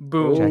 10.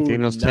 Boom. Jack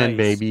Daniels 10, nice.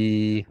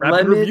 baby.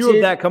 Rapid review of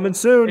Limited that coming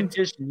soon.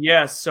 Edition.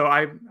 Yes. So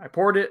I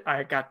poured it.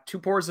 I got 2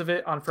 pours of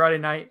it on Friday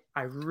night.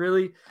 I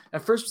really,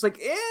 at first was like,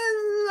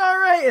 all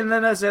right. And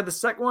then as I had the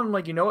second one, I'm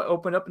like, you know what?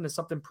 Opened up into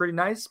something pretty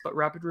nice, but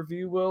rapid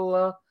review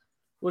will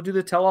do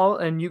the tell all,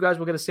 and you guys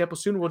will get a sample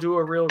soon. We'll do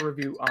a real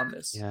review on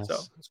this. Yes. So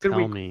it's a good Tell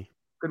week. me.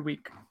 Good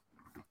week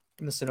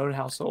in the Sonoda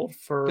household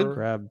for Good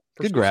grab.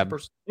 for Good grab.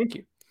 person. Thank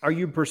you. Are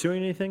you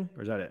pursuing anything,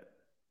 or is that it?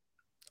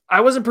 I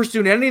wasn't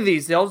pursuing any of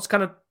these. They all just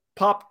kind of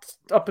popped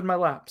up in my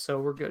lap, so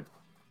we're good.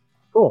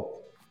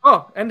 Cool.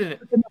 Oh, ended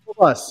it.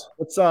 Plus,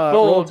 let's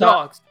roll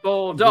top.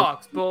 Bulldogs.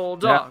 Follow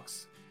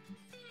us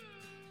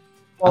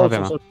on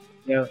Alabama. social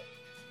media.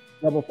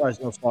 Double Fries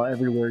No Slaw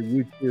everywhere: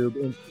 YouTube,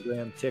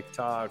 Instagram,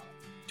 TikTok,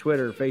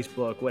 Twitter,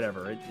 Facebook,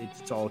 whatever.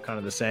 It's all kind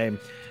of the same.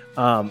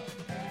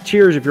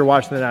 Cheers if you're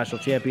watching the national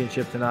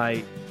championship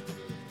tonight.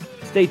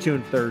 Stay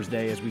tuned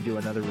Thursday as we do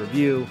another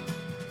review.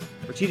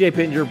 For TJ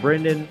Pittenger,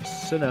 Brendan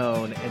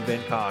Sonnone, and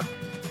Ben Cock.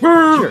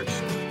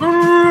 Cheers.